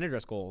needs and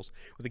address goals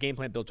with a game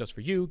plan built just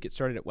for you. Get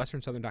started at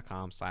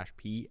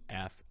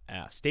westernsouthern.com/PFF.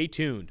 Stay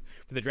tuned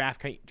for the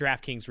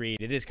DraftKings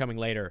read. It is coming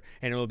later,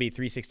 and it will be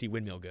 360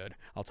 windmill good.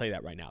 I'll tell you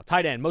that right now.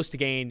 Tight end, most to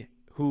gain.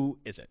 Who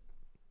is it?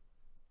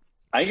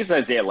 I think it's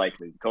Isaiah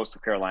Likely, the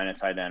Coastal Carolina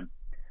tight end.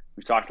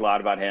 We've talked a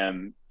lot about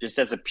him just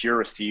as a pure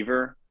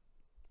receiver.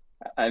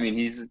 I mean,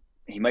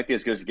 he might be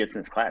as good as he gets in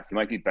his class. He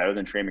might be better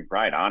than Trey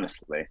McBride,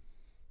 honestly.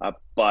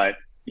 But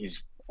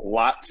he's a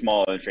lot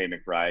smaller than Trey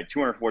McBride.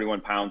 241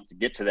 pounds to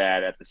get to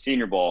that at the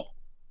Senior Bowl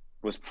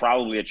was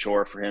probably a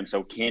chore for him.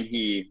 So can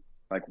he,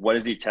 like, what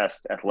does he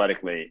test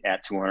athletically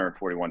at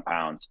 241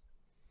 pounds?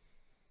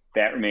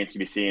 That remains to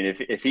be seen.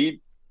 If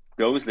he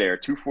goes there,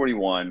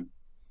 241,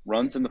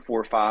 runs in the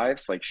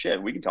 4.5s, like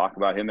shit, we can talk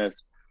about him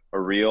as a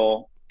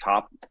real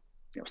top,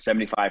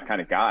 75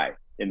 kind of guy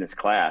in this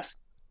class.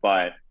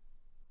 But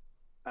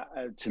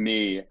to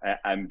me,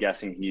 I'm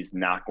guessing he's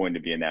not going to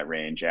be in that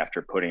range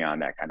after putting on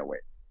that kind of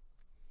weight.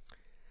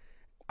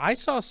 I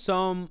saw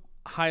some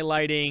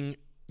highlighting,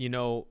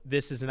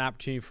 this is an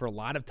opportunity for a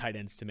lot of tight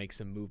ends to make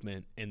some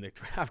movement in the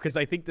draft because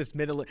I think this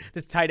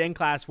tight end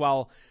class,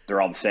 while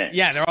they're all the same,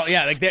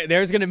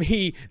 there's gonna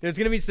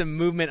be some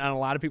movement on a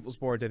lot of people's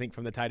boards. I think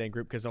from the tight end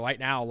group because right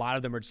now a lot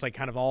of them are just like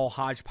kind of all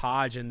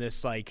hodgepodge in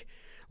this like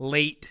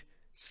late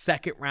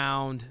second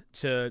round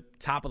to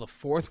top of the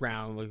fourth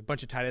round. Like a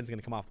bunch of tight ends going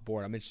to come off the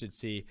board. I'm interested to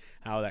see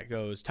how that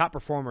goes. Top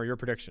performer, your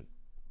prediction?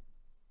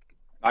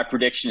 My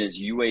prediction is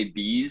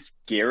UAB's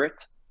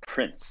Garrett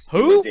Prince. Who?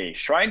 He was a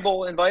Shrine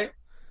Bowl invite.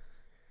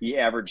 He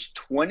averaged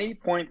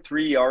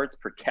 20.3 yards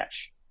per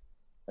catch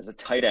as a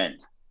tight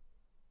end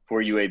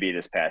for UAB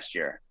this past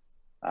year.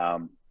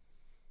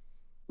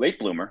 Late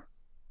bloomer,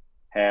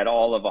 had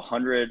all of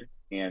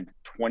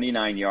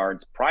 129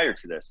 yards prior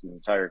to this,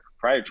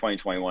 prior to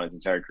 2021, his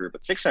entire career,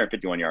 but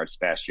 651 yards this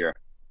past year.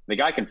 The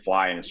guy can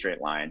fly in a straight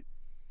line.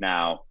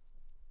 Now,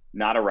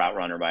 not a route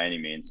runner by any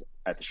means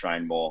at the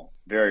Shrine Bowl,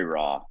 very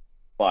raw.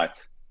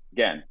 But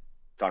again,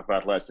 talk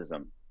about athleticism,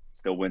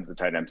 still wins the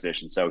tight end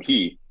position. So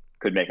he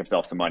could make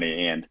himself some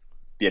money and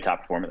be a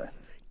top performer there.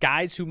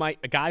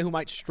 A guy who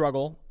might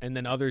struggle, and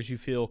then others you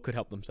feel could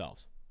help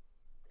themselves.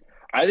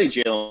 I think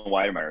Jalen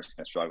Weidemeyer is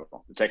going to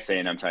struggle. The Texas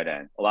A&M tight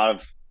end. A lot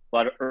of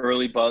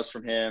early buzz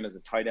from him as a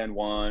tight end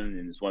one,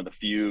 and is one of the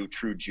few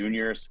true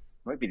juniors.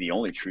 Might be the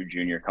only true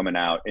junior coming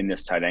out in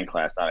this tight end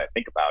class. Now that I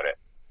think about it,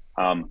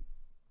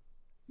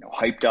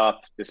 hyped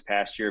up this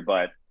past year,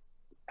 but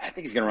I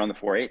think he's going to run the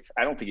 4.8s.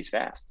 I don't think he's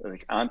fast.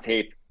 Like on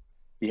tape,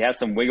 he has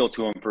some wiggle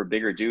to him for a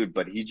bigger dude,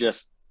 but he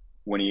just,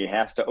 when he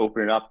has to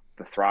open it up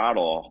the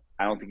throttle,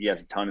 I don't think he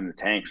has a ton in the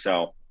tank.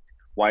 So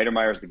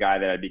Weidemeyer is the guy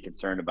that I'd be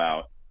concerned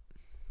about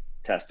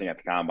testing at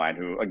the combine,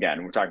 who,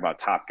 again, we're talking about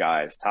top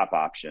guys, top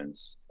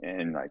options,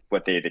 and like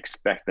what they'd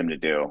expect them to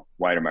do.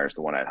 Weidemeyer is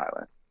the one I'd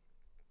highlight.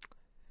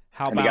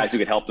 How about the guys who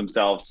could help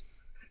themselves?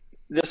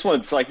 This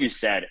one's, like you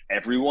said,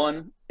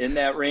 everyone in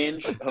that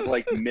range of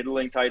like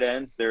middling tight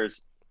ends.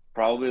 There's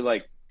probably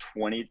like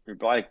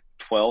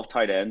 12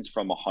 tight ends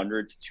from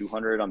 100 to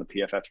 200 on the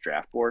PFF's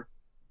draft board.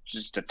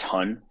 Just a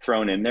ton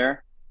thrown in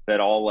there that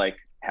all like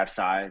have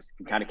size,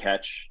 can kind of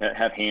catch,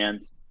 have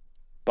hands.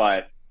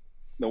 But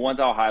the ones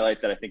I'll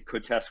highlight that I think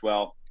could test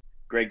well,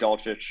 Greg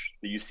Dulcich,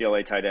 the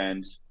UCLA tight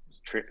end,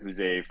 who's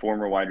a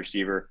former wide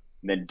receiver,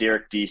 and then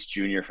Derek Deese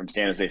Jr. from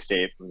San Jose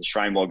State, who's a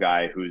Shrine Bowl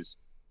guy,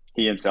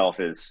 he himself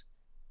is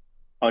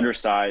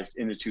undersized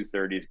in the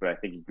 230s, but I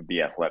think he could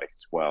be athletic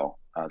as well.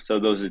 So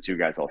those are the two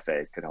guys I'll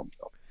say could help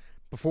himself.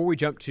 Before we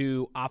jump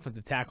to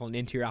offensive tackle and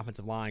interior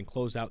offensive line,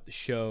 close out the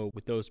show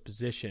with those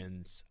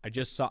positions, I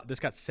just saw this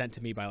got sent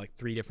to me by like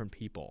 3 different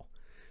people.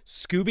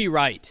 Scooby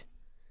Wright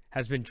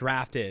has been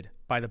drafted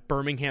by the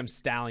Birmingham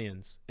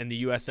Stallions in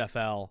the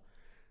USFL.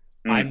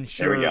 I'm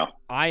sure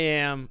I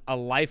am a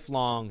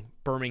lifelong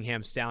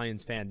Birmingham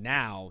Stallions fan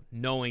now,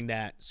 knowing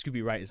that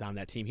Scooby Wright is on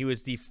that team. He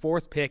was the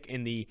 4th pick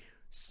in the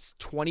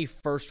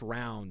 21st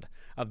round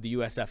of the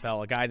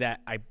USFL, a guy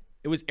that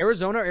it was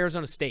Arizona or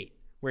Arizona State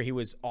where he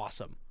was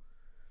awesome.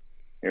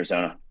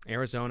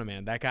 Arizona,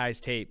 man. That guy's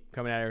tape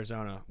coming out of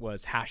Arizona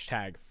was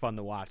 #fun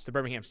to watch. The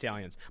Birmingham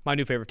Stallions, my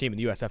new favorite team in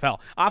the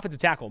USFL. Offensive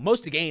tackle,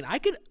 most to gain.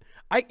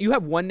 You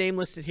have one name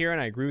listed here,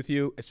 and I agree with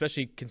you,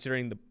 especially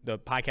considering the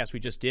podcast we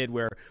just did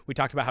where we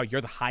talked about how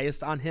you're the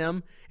highest on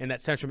him and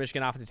that Central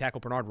Michigan offensive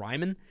tackle, Bernhard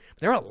Raimann. But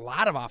there are a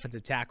lot of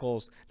offensive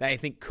tackles that I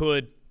think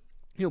could,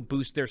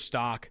 boost their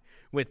stock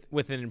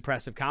with an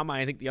impressive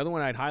combine. I think the other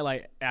one I'd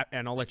highlight,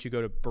 and I'll let you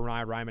go to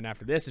Bernhard Raimann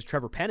after this, is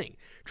Trevor Penning.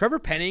 Trevor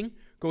Penning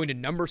going to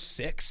number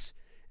 6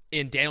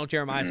 in Daniel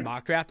Jeremiah's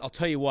mock draft, I'll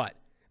tell you what,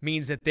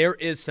 means that there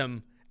is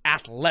some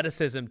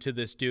athleticism to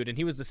this dude. And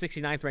he was the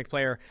 69th ranked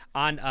player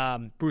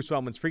on Bruce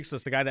Wellman's Freaks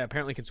List, a guy that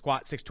apparently can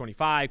squat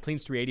 625,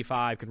 cleans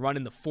 385, can run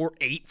in the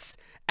 4.8s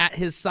at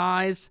his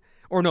size.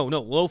 Or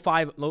low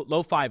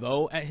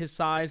 5.0 at his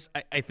size.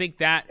 I think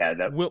that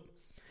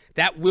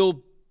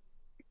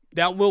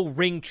will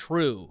ring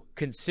true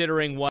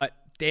considering what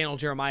Daniel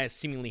Jeremiah is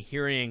seemingly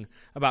hearing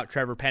about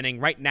Trevor Penning.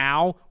 Right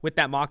now, with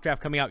that mock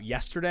draft coming out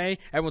yesterday,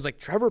 everyone's like,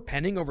 Trevor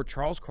Penning over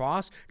Charles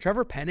Cross?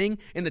 Trevor Penning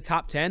in the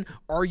top 10?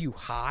 Are you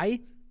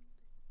high?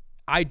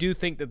 I do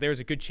think that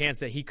there's a good chance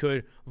that he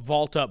could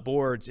vault up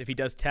boards if he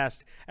does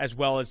test as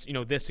well as,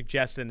 this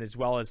suggests and as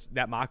well as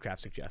that mock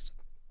draft suggests.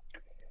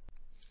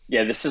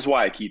 Yeah, this is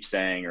why I keep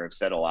saying, or I've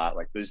said a lot,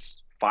 like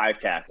there's 5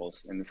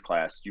 tackles in this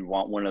class. You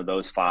want one of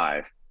those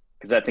 5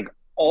 because I think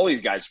all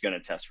these guys are going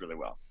to test really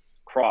well.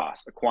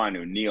 Cross,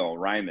 Ekwonu, Neal,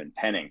 Raimann,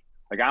 Penning.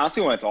 Like,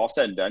 honestly, when it's all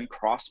said and done,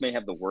 Cross may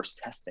have the worst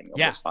testing of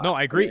those 5. No,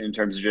 I agree. In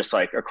terms of just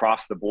like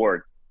across the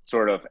board,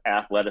 sort of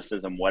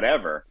athleticism,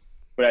 whatever.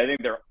 But I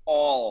think they're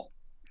all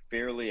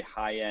fairly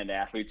high-end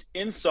athletes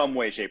in some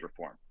way, shape, or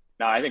form.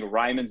 Now, I think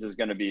Raimann's is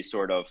going to be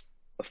sort of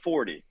the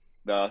 40,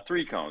 the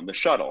 3-cone, the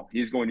shuttle.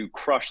 He's going to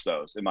crush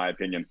those, in my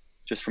opinion,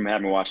 just from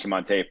having watched him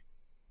on tape.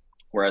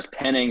 Whereas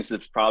Penning's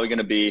is probably going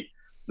to be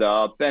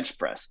the bench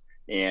press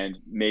and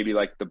maybe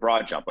like the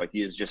broad jump. Like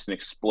he is just an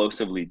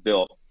explosively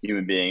built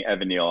human being.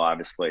 Evan Neal,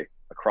 obviously,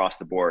 across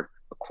the board.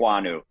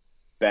 Ekwonu,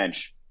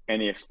 bench,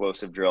 any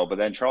explosive drill. But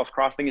then Charles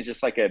Cross, I think, is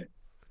just like a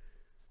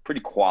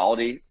pretty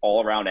quality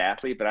all-around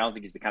athlete, but I don't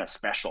think he's the kind of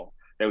special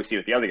that we see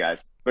with the other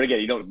guys. But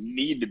again, you don't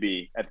need to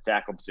be at the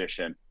tackle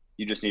position.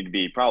 You just need to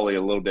be probably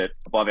a little bit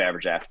above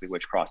average athlete,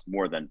 which Cross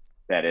more than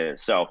that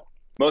is. So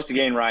most to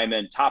gain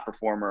Raimann, top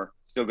performer,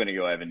 still going to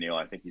go Evan Neal.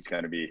 I think he's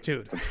going to be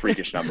some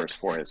freakish numbers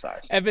for his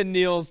size. Evan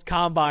Neal's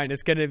combine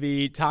is going to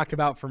be talked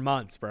about for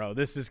months, bro.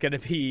 This is going to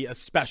be a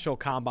special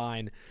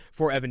combine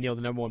for Evan Neal,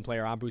 the number 1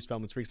 player on Bruce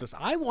Feldman's Freaks List.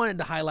 I wanted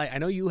to highlight, I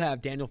know you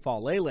have Daniel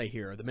Faalele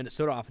here, the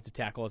Minnesota offensive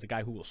tackle, as a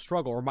guy who will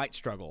struggle or might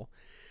struggle.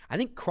 I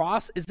think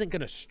Cross isn't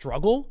going to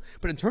struggle,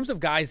 but in terms of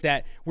guys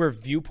that where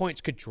viewpoints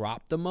could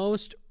drop the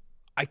most,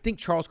 I think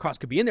Charles Cross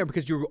could be in there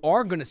because you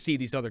are going to see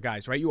these other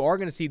guys, right? You are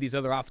going to see these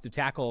other offensive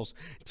tackles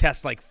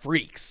test like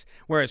freaks,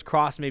 whereas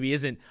Cross maybe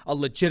isn't a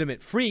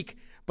legitimate freak,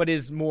 but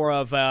is more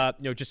of a,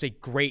 just a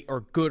great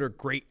or good or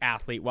great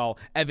athlete, while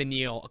Evan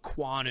Neal,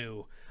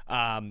 Ekwonu,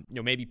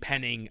 maybe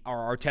Penning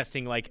are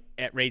testing like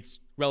at rates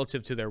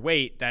relative to their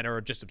weight that are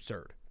just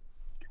absurd.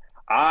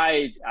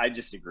 I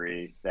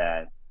disagree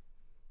that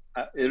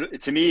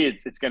to me,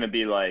 it's going to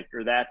be like,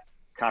 or that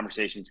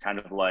conversation is kind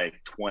of like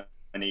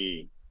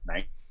 2020,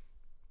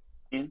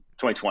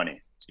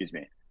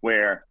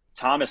 where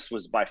Thomas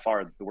was by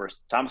far the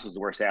worst. Thomas was the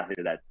worst athlete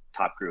of that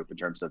top group in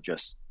terms of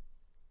just,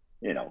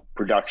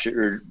 production,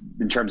 or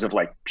in terms of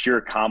like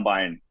pure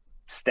combine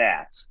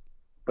stats.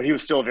 But he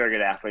was still a very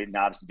good athlete and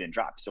obviously didn't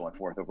drop. He still went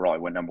 4th overall. He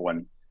went number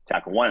 1,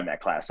 tackle 1 in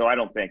that class. So I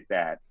don't think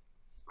that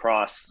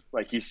Cross,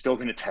 like, he's still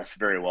going to test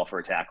very well for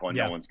a tackle, and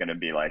no one's going to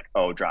be like,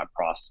 oh, drop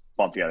Cross,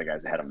 bump the other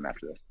guys ahead of him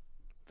after this.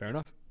 Fair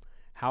enough.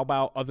 How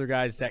about other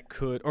guys that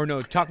could, or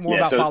no, talk more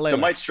about Faalele. So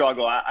might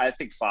struggle. I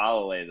think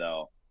Faalele,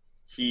 though,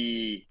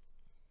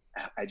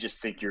 I just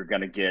think you're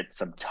going to get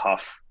some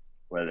tough,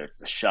 whether it's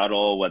the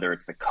shuttle, whether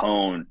it's the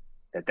cone,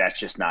 that's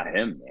just not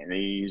him, man.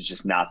 He's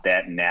just not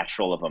that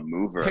natural of a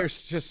mover.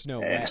 There's just no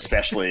way.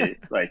 Especially,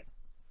 like,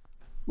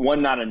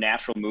 one, not a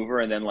natural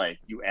mover, and then, like,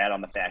 you add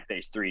on the fact that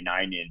he's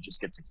 390 and it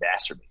just gets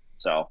exacerbated.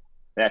 So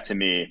that, to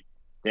me,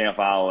 Daniel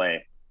Faalele,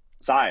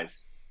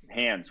 size,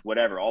 hands,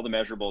 whatever, all the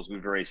measurables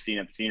we've already seen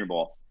at the Senior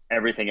Bowl,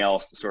 everything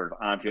else, the sort of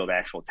on-field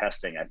actual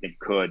testing, I think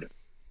could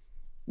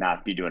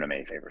not be doing him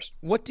any favors.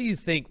 What do you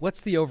think?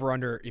 What's the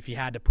over-under if you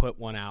had to put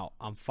one out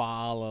on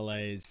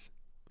Faalele's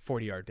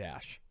 40-yard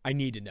dash? I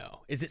need to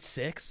know. Is it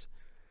 6?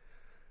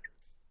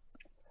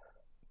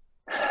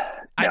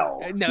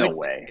 No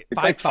way.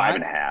 It's 5'5"? like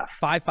 5.5.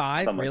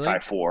 5'5"? Something really?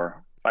 like 5'4",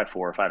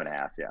 5'4",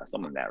 5.5". Yeah,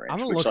 something in that range. I'm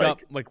gonna look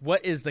up like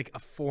what is like a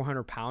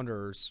 400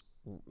 pounders,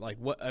 like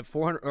what a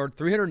 400 or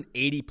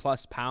 380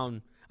 plus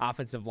pound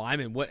offensive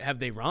lineman. What have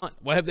they run?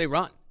 What have they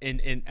run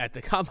in at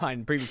the combine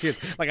in previous years?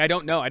 Like I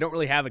don't know. I don't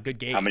really have a good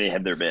gauge. How many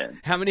have there been?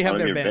 How many have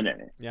there been?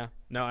 Any? Yeah.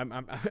 No, I'm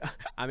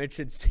I'm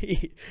interested to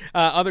see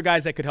other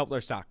guys that could help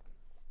their stock.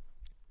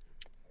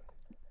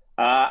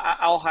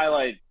 I'll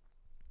highlight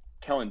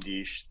Kellen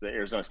Diesch, the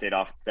Arizona State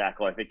offensive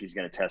tackle. I think he's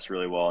going to test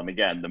really well. And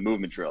again, the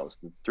movement drills,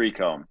 the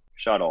 3-cone,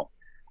 shuttle,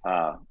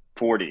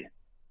 40.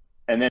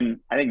 And then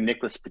I think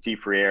Nicholas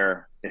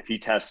Petit-Frere, if he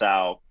tests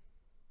out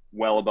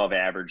well above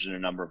average in a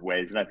number of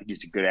ways, and I think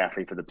he's a good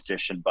athlete for the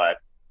position, but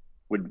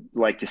would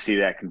like to see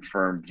that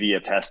confirmed via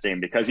testing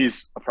because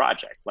he's a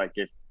project. Like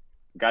if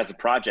the guy's a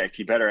project,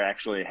 he better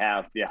actually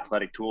have the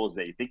athletic tools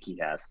that you think he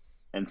has.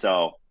 And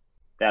so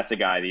that's a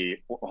guy, the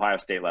Ohio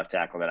State left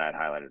tackle, that I'd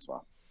highlight as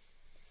well.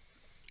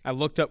 I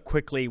looked up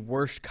quickly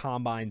worst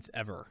combines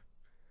ever.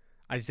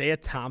 Isaiah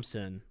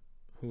Thompson,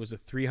 who was a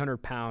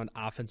 300-pound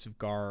offensive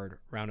guard,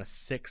 ran a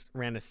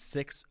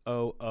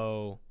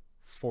 6.00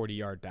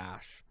 40-yard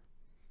dash.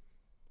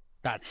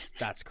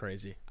 That's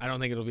crazy. I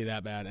don't think it'll be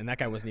that bad. And that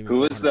guy wasn't even.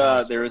 Who was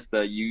there was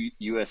the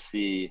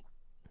USC,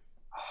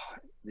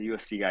 the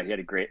USC guy. He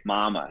had a great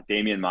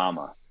Damian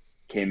Mama.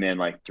 Came in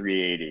like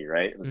 380,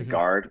 right? It was a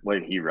guard. What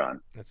did he run?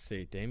 Let's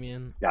see.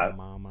 Damian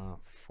Mama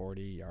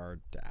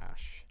 40-yard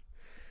dash.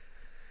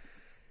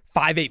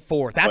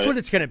 5.84. That's what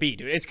it's gonna be,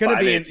 dude. It's gonna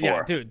be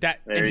dude.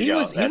 That and he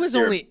was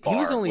only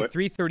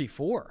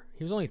 334.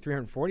 He was only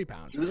 340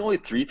 pounds. He was only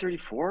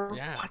 334.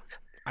 Yeah. What?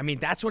 I mean,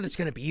 that's what it's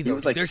gonna be though.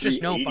 Like there's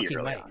just no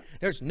fucking way.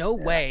 There's no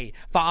way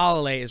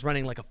Faalele is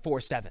running like a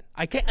 4.7.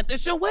 I can't.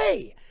 There's no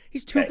way.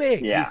 He's too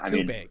big. Yeah, he's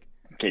too big.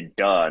 Okay,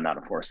 not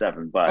a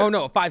 4.7, but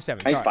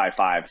 5.7. I think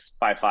 5.5s,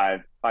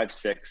 5.5,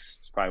 5.6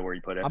 is probably where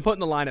you put it. I'm putting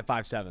the line at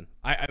 5.7.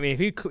 I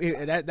mean,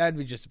 if that'd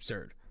be just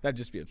absurd. That'd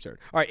just be absurd.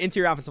 All right,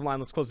 interior offensive line.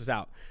 Let's close this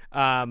out.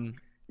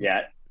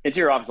 Yeah,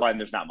 interior offensive line.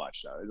 There's not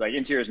much though. Like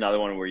interior is another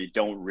one where you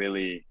don't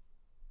really,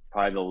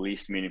 probably the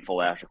least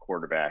meaningful after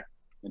quarterback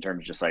in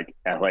terms of just like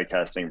athletic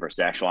testing versus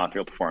actual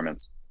on-field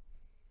performance.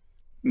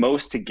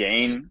 Most to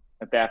gain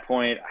at that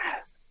point.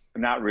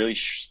 I'm not really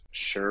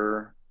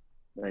sure.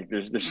 Like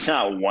there's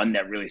not one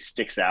that really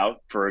sticks out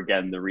for,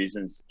 again, the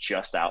reasons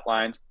just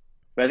outlined.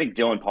 But I think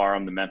Dylan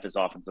Parham, the Memphis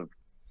offensive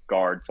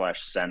guard /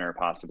 center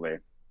possibly,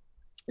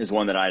 is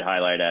one that I'd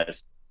highlight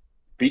as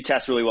he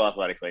tests really well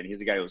athletically. And he's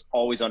a guy who was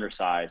always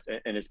undersized.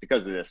 And it's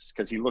because of this,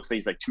 because he looks like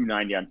he's like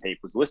 290 on tape,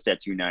 was listed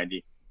at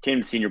 290, came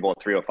to the Senior Bowl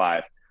at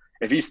 305.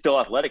 If he's still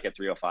athletic at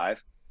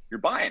 305, you're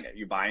buying it.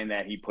 You're buying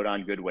that he put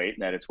on good weight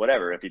and that it's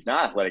whatever. If he's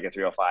not athletic at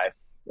 305,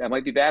 that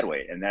might be bad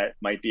weight. And that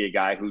might be a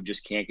guy who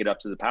just can't get up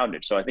to the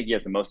poundage. So I think he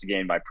has the most to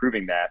gain by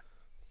proving that.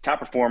 Top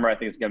performer, I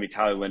think, is going to be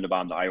Tyler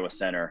Linderbaum, the Iowa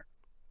center.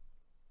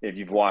 If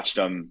you've watched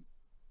him,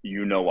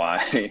 you know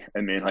why.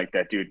 I mean, like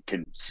that dude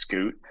can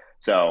scoot.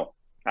 So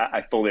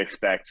I fully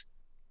expect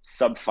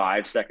sub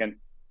 5 second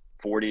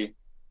 40.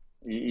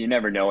 You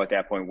never know at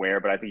that point where,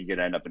 but I think he could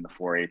end up in the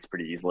 4.8s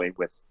pretty easily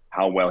with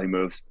how well he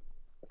moves.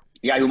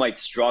 The guy who might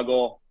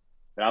struggle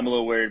that I'm a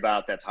little worried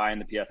about that's high in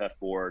the PFF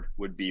board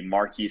would be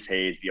Marquise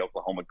Hayes, the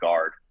Oklahoma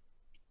guard.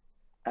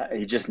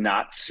 He's just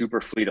not super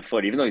fleet of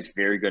foot, even though he's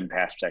very good in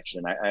pass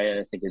protection.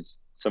 I think he's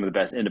some of the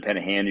best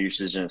independent hand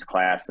usage in his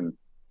class, and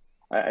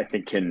I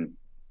think can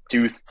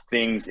do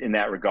things in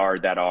that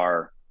regard that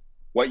are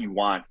what you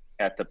want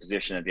at the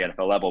position at the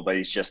NFL level, but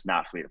he's just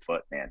not fleet of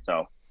foot, man.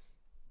 So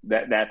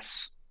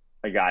that's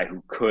a guy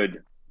who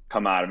could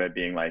come out of it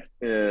being like,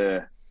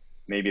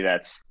 maybe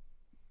that's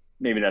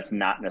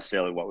not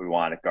necessarily what we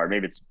want at guard.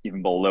 Maybe it's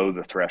even below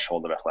the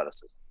threshold of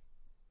athleticism.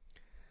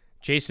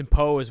 Jason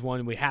Poe is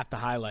one we have to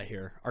highlight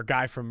here. Our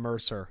guy from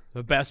Mercer,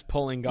 the best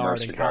pulling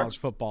guard in college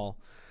football.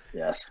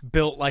 Yes.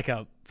 Built like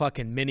a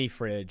fucking mini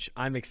fridge.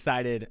 I'm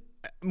excited.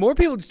 More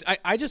people,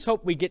 I just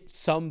hope we get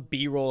some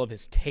B-roll of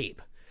his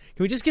tape.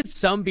 Can we just get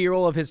some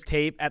B-roll of his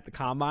tape at the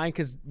combine?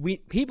 Because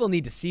people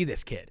need to see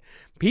this kid.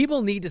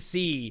 People need to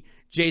see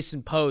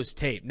Jason Poe's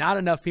tape. Not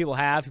enough people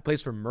have. He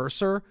plays for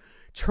Mercer.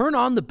 Turn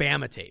on the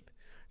Bama tape.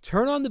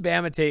 Turn on the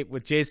Bama tape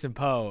with Jason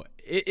Poe.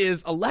 It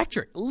is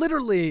electric.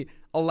 Literally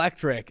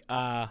electric.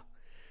 I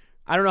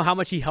don't know how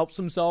much he helps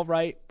himself,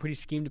 right? Pretty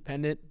scheme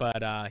dependent,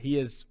 but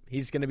he's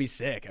going to be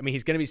sick. I mean,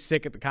 he's going to be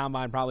sick at the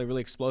combine, probably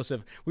really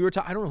explosive.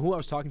 I don't know who I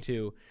was talking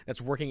to that's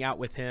working out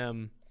with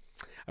him.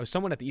 I was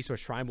someone at the East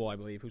West Shrine Bowl, I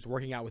believe, who's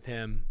working out with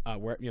him. It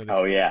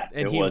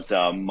was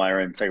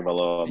Myron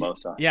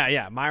Tagovailoa-Mosa.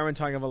 Yeah, Myron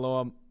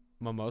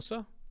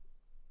Tagovailoa-Mosa?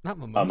 Not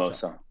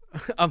Mimosa.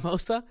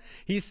 Amosa.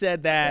 He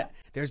said that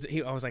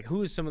I was like,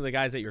 who is some of the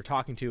guys that you're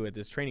talking to at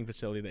this training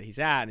facility that he's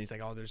at? And he's like,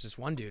 oh, there's this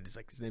one dude. It's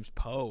like, his name's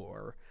Poe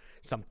or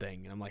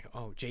something. And I'm like,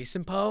 oh,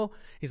 Jason Poe?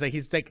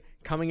 He's like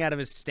coming out of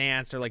his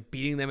stance or like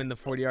beating them in the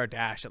 40-yard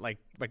dash at like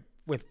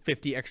with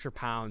 50 extra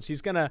pounds.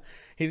 He's gonna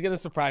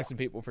surprise some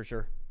people for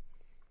sure.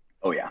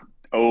 Oh yeah.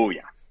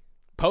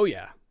 Poe,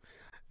 yeah.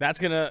 That's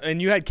gonna,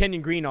 and you had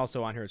Kenyon Green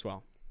also on here as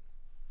well.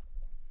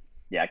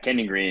 Yeah,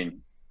 Kenyon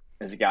Green.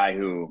 is a guy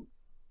who,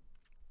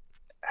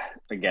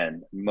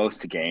 again,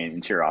 most to gain,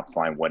 interior offensive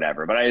line,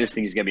 whatever. But I just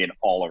think he's going to be an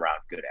all-around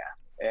good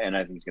athlete. And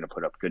I think he's going to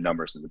put up good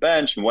numbers on the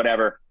bench and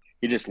whatever.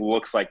 He just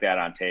looks like that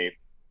on tape.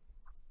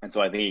 And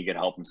so I think he could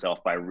help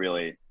himself by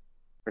really,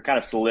 or kind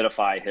of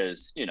solidify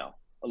his,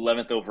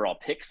 11th overall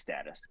pick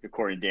status,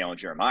 according to Dale and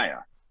Jeremiah,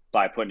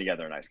 by putting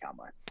together a nice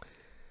combine.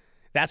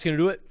 That's going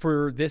to do it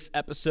for this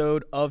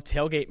episode of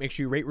Tailgate. Make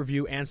sure you rate,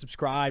 review, and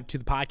subscribe to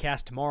the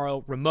podcast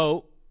tomorrow.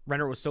 Remote.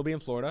 Renner will still be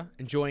in Florida,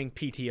 enjoying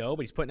PTO,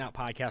 but he's putting out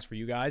podcasts for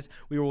you guys.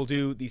 We will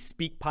do the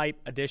Speak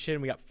Pipe edition.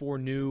 We got 4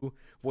 new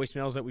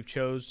voicemails that we've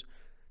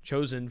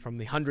chosen from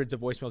the hundreds of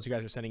voicemails you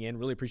guys are sending in.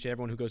 Really appreciate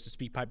everyone who goes to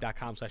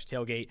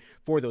speakpipe.com/tailgate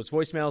for those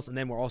voicemails. And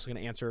then we're also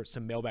going to answer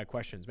some mailbag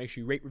questions. Make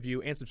sure you rate,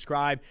 review, and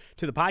subscribe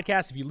to the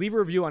podcast. If you leave a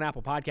review on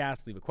Apple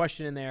Podcasts, leave a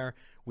question in there.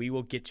 We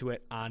will get to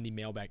it on the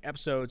mailbag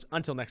episodes.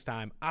 Until next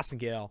time, Austin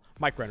Gale,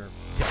 Mike Renner,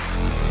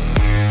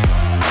 Tailgate.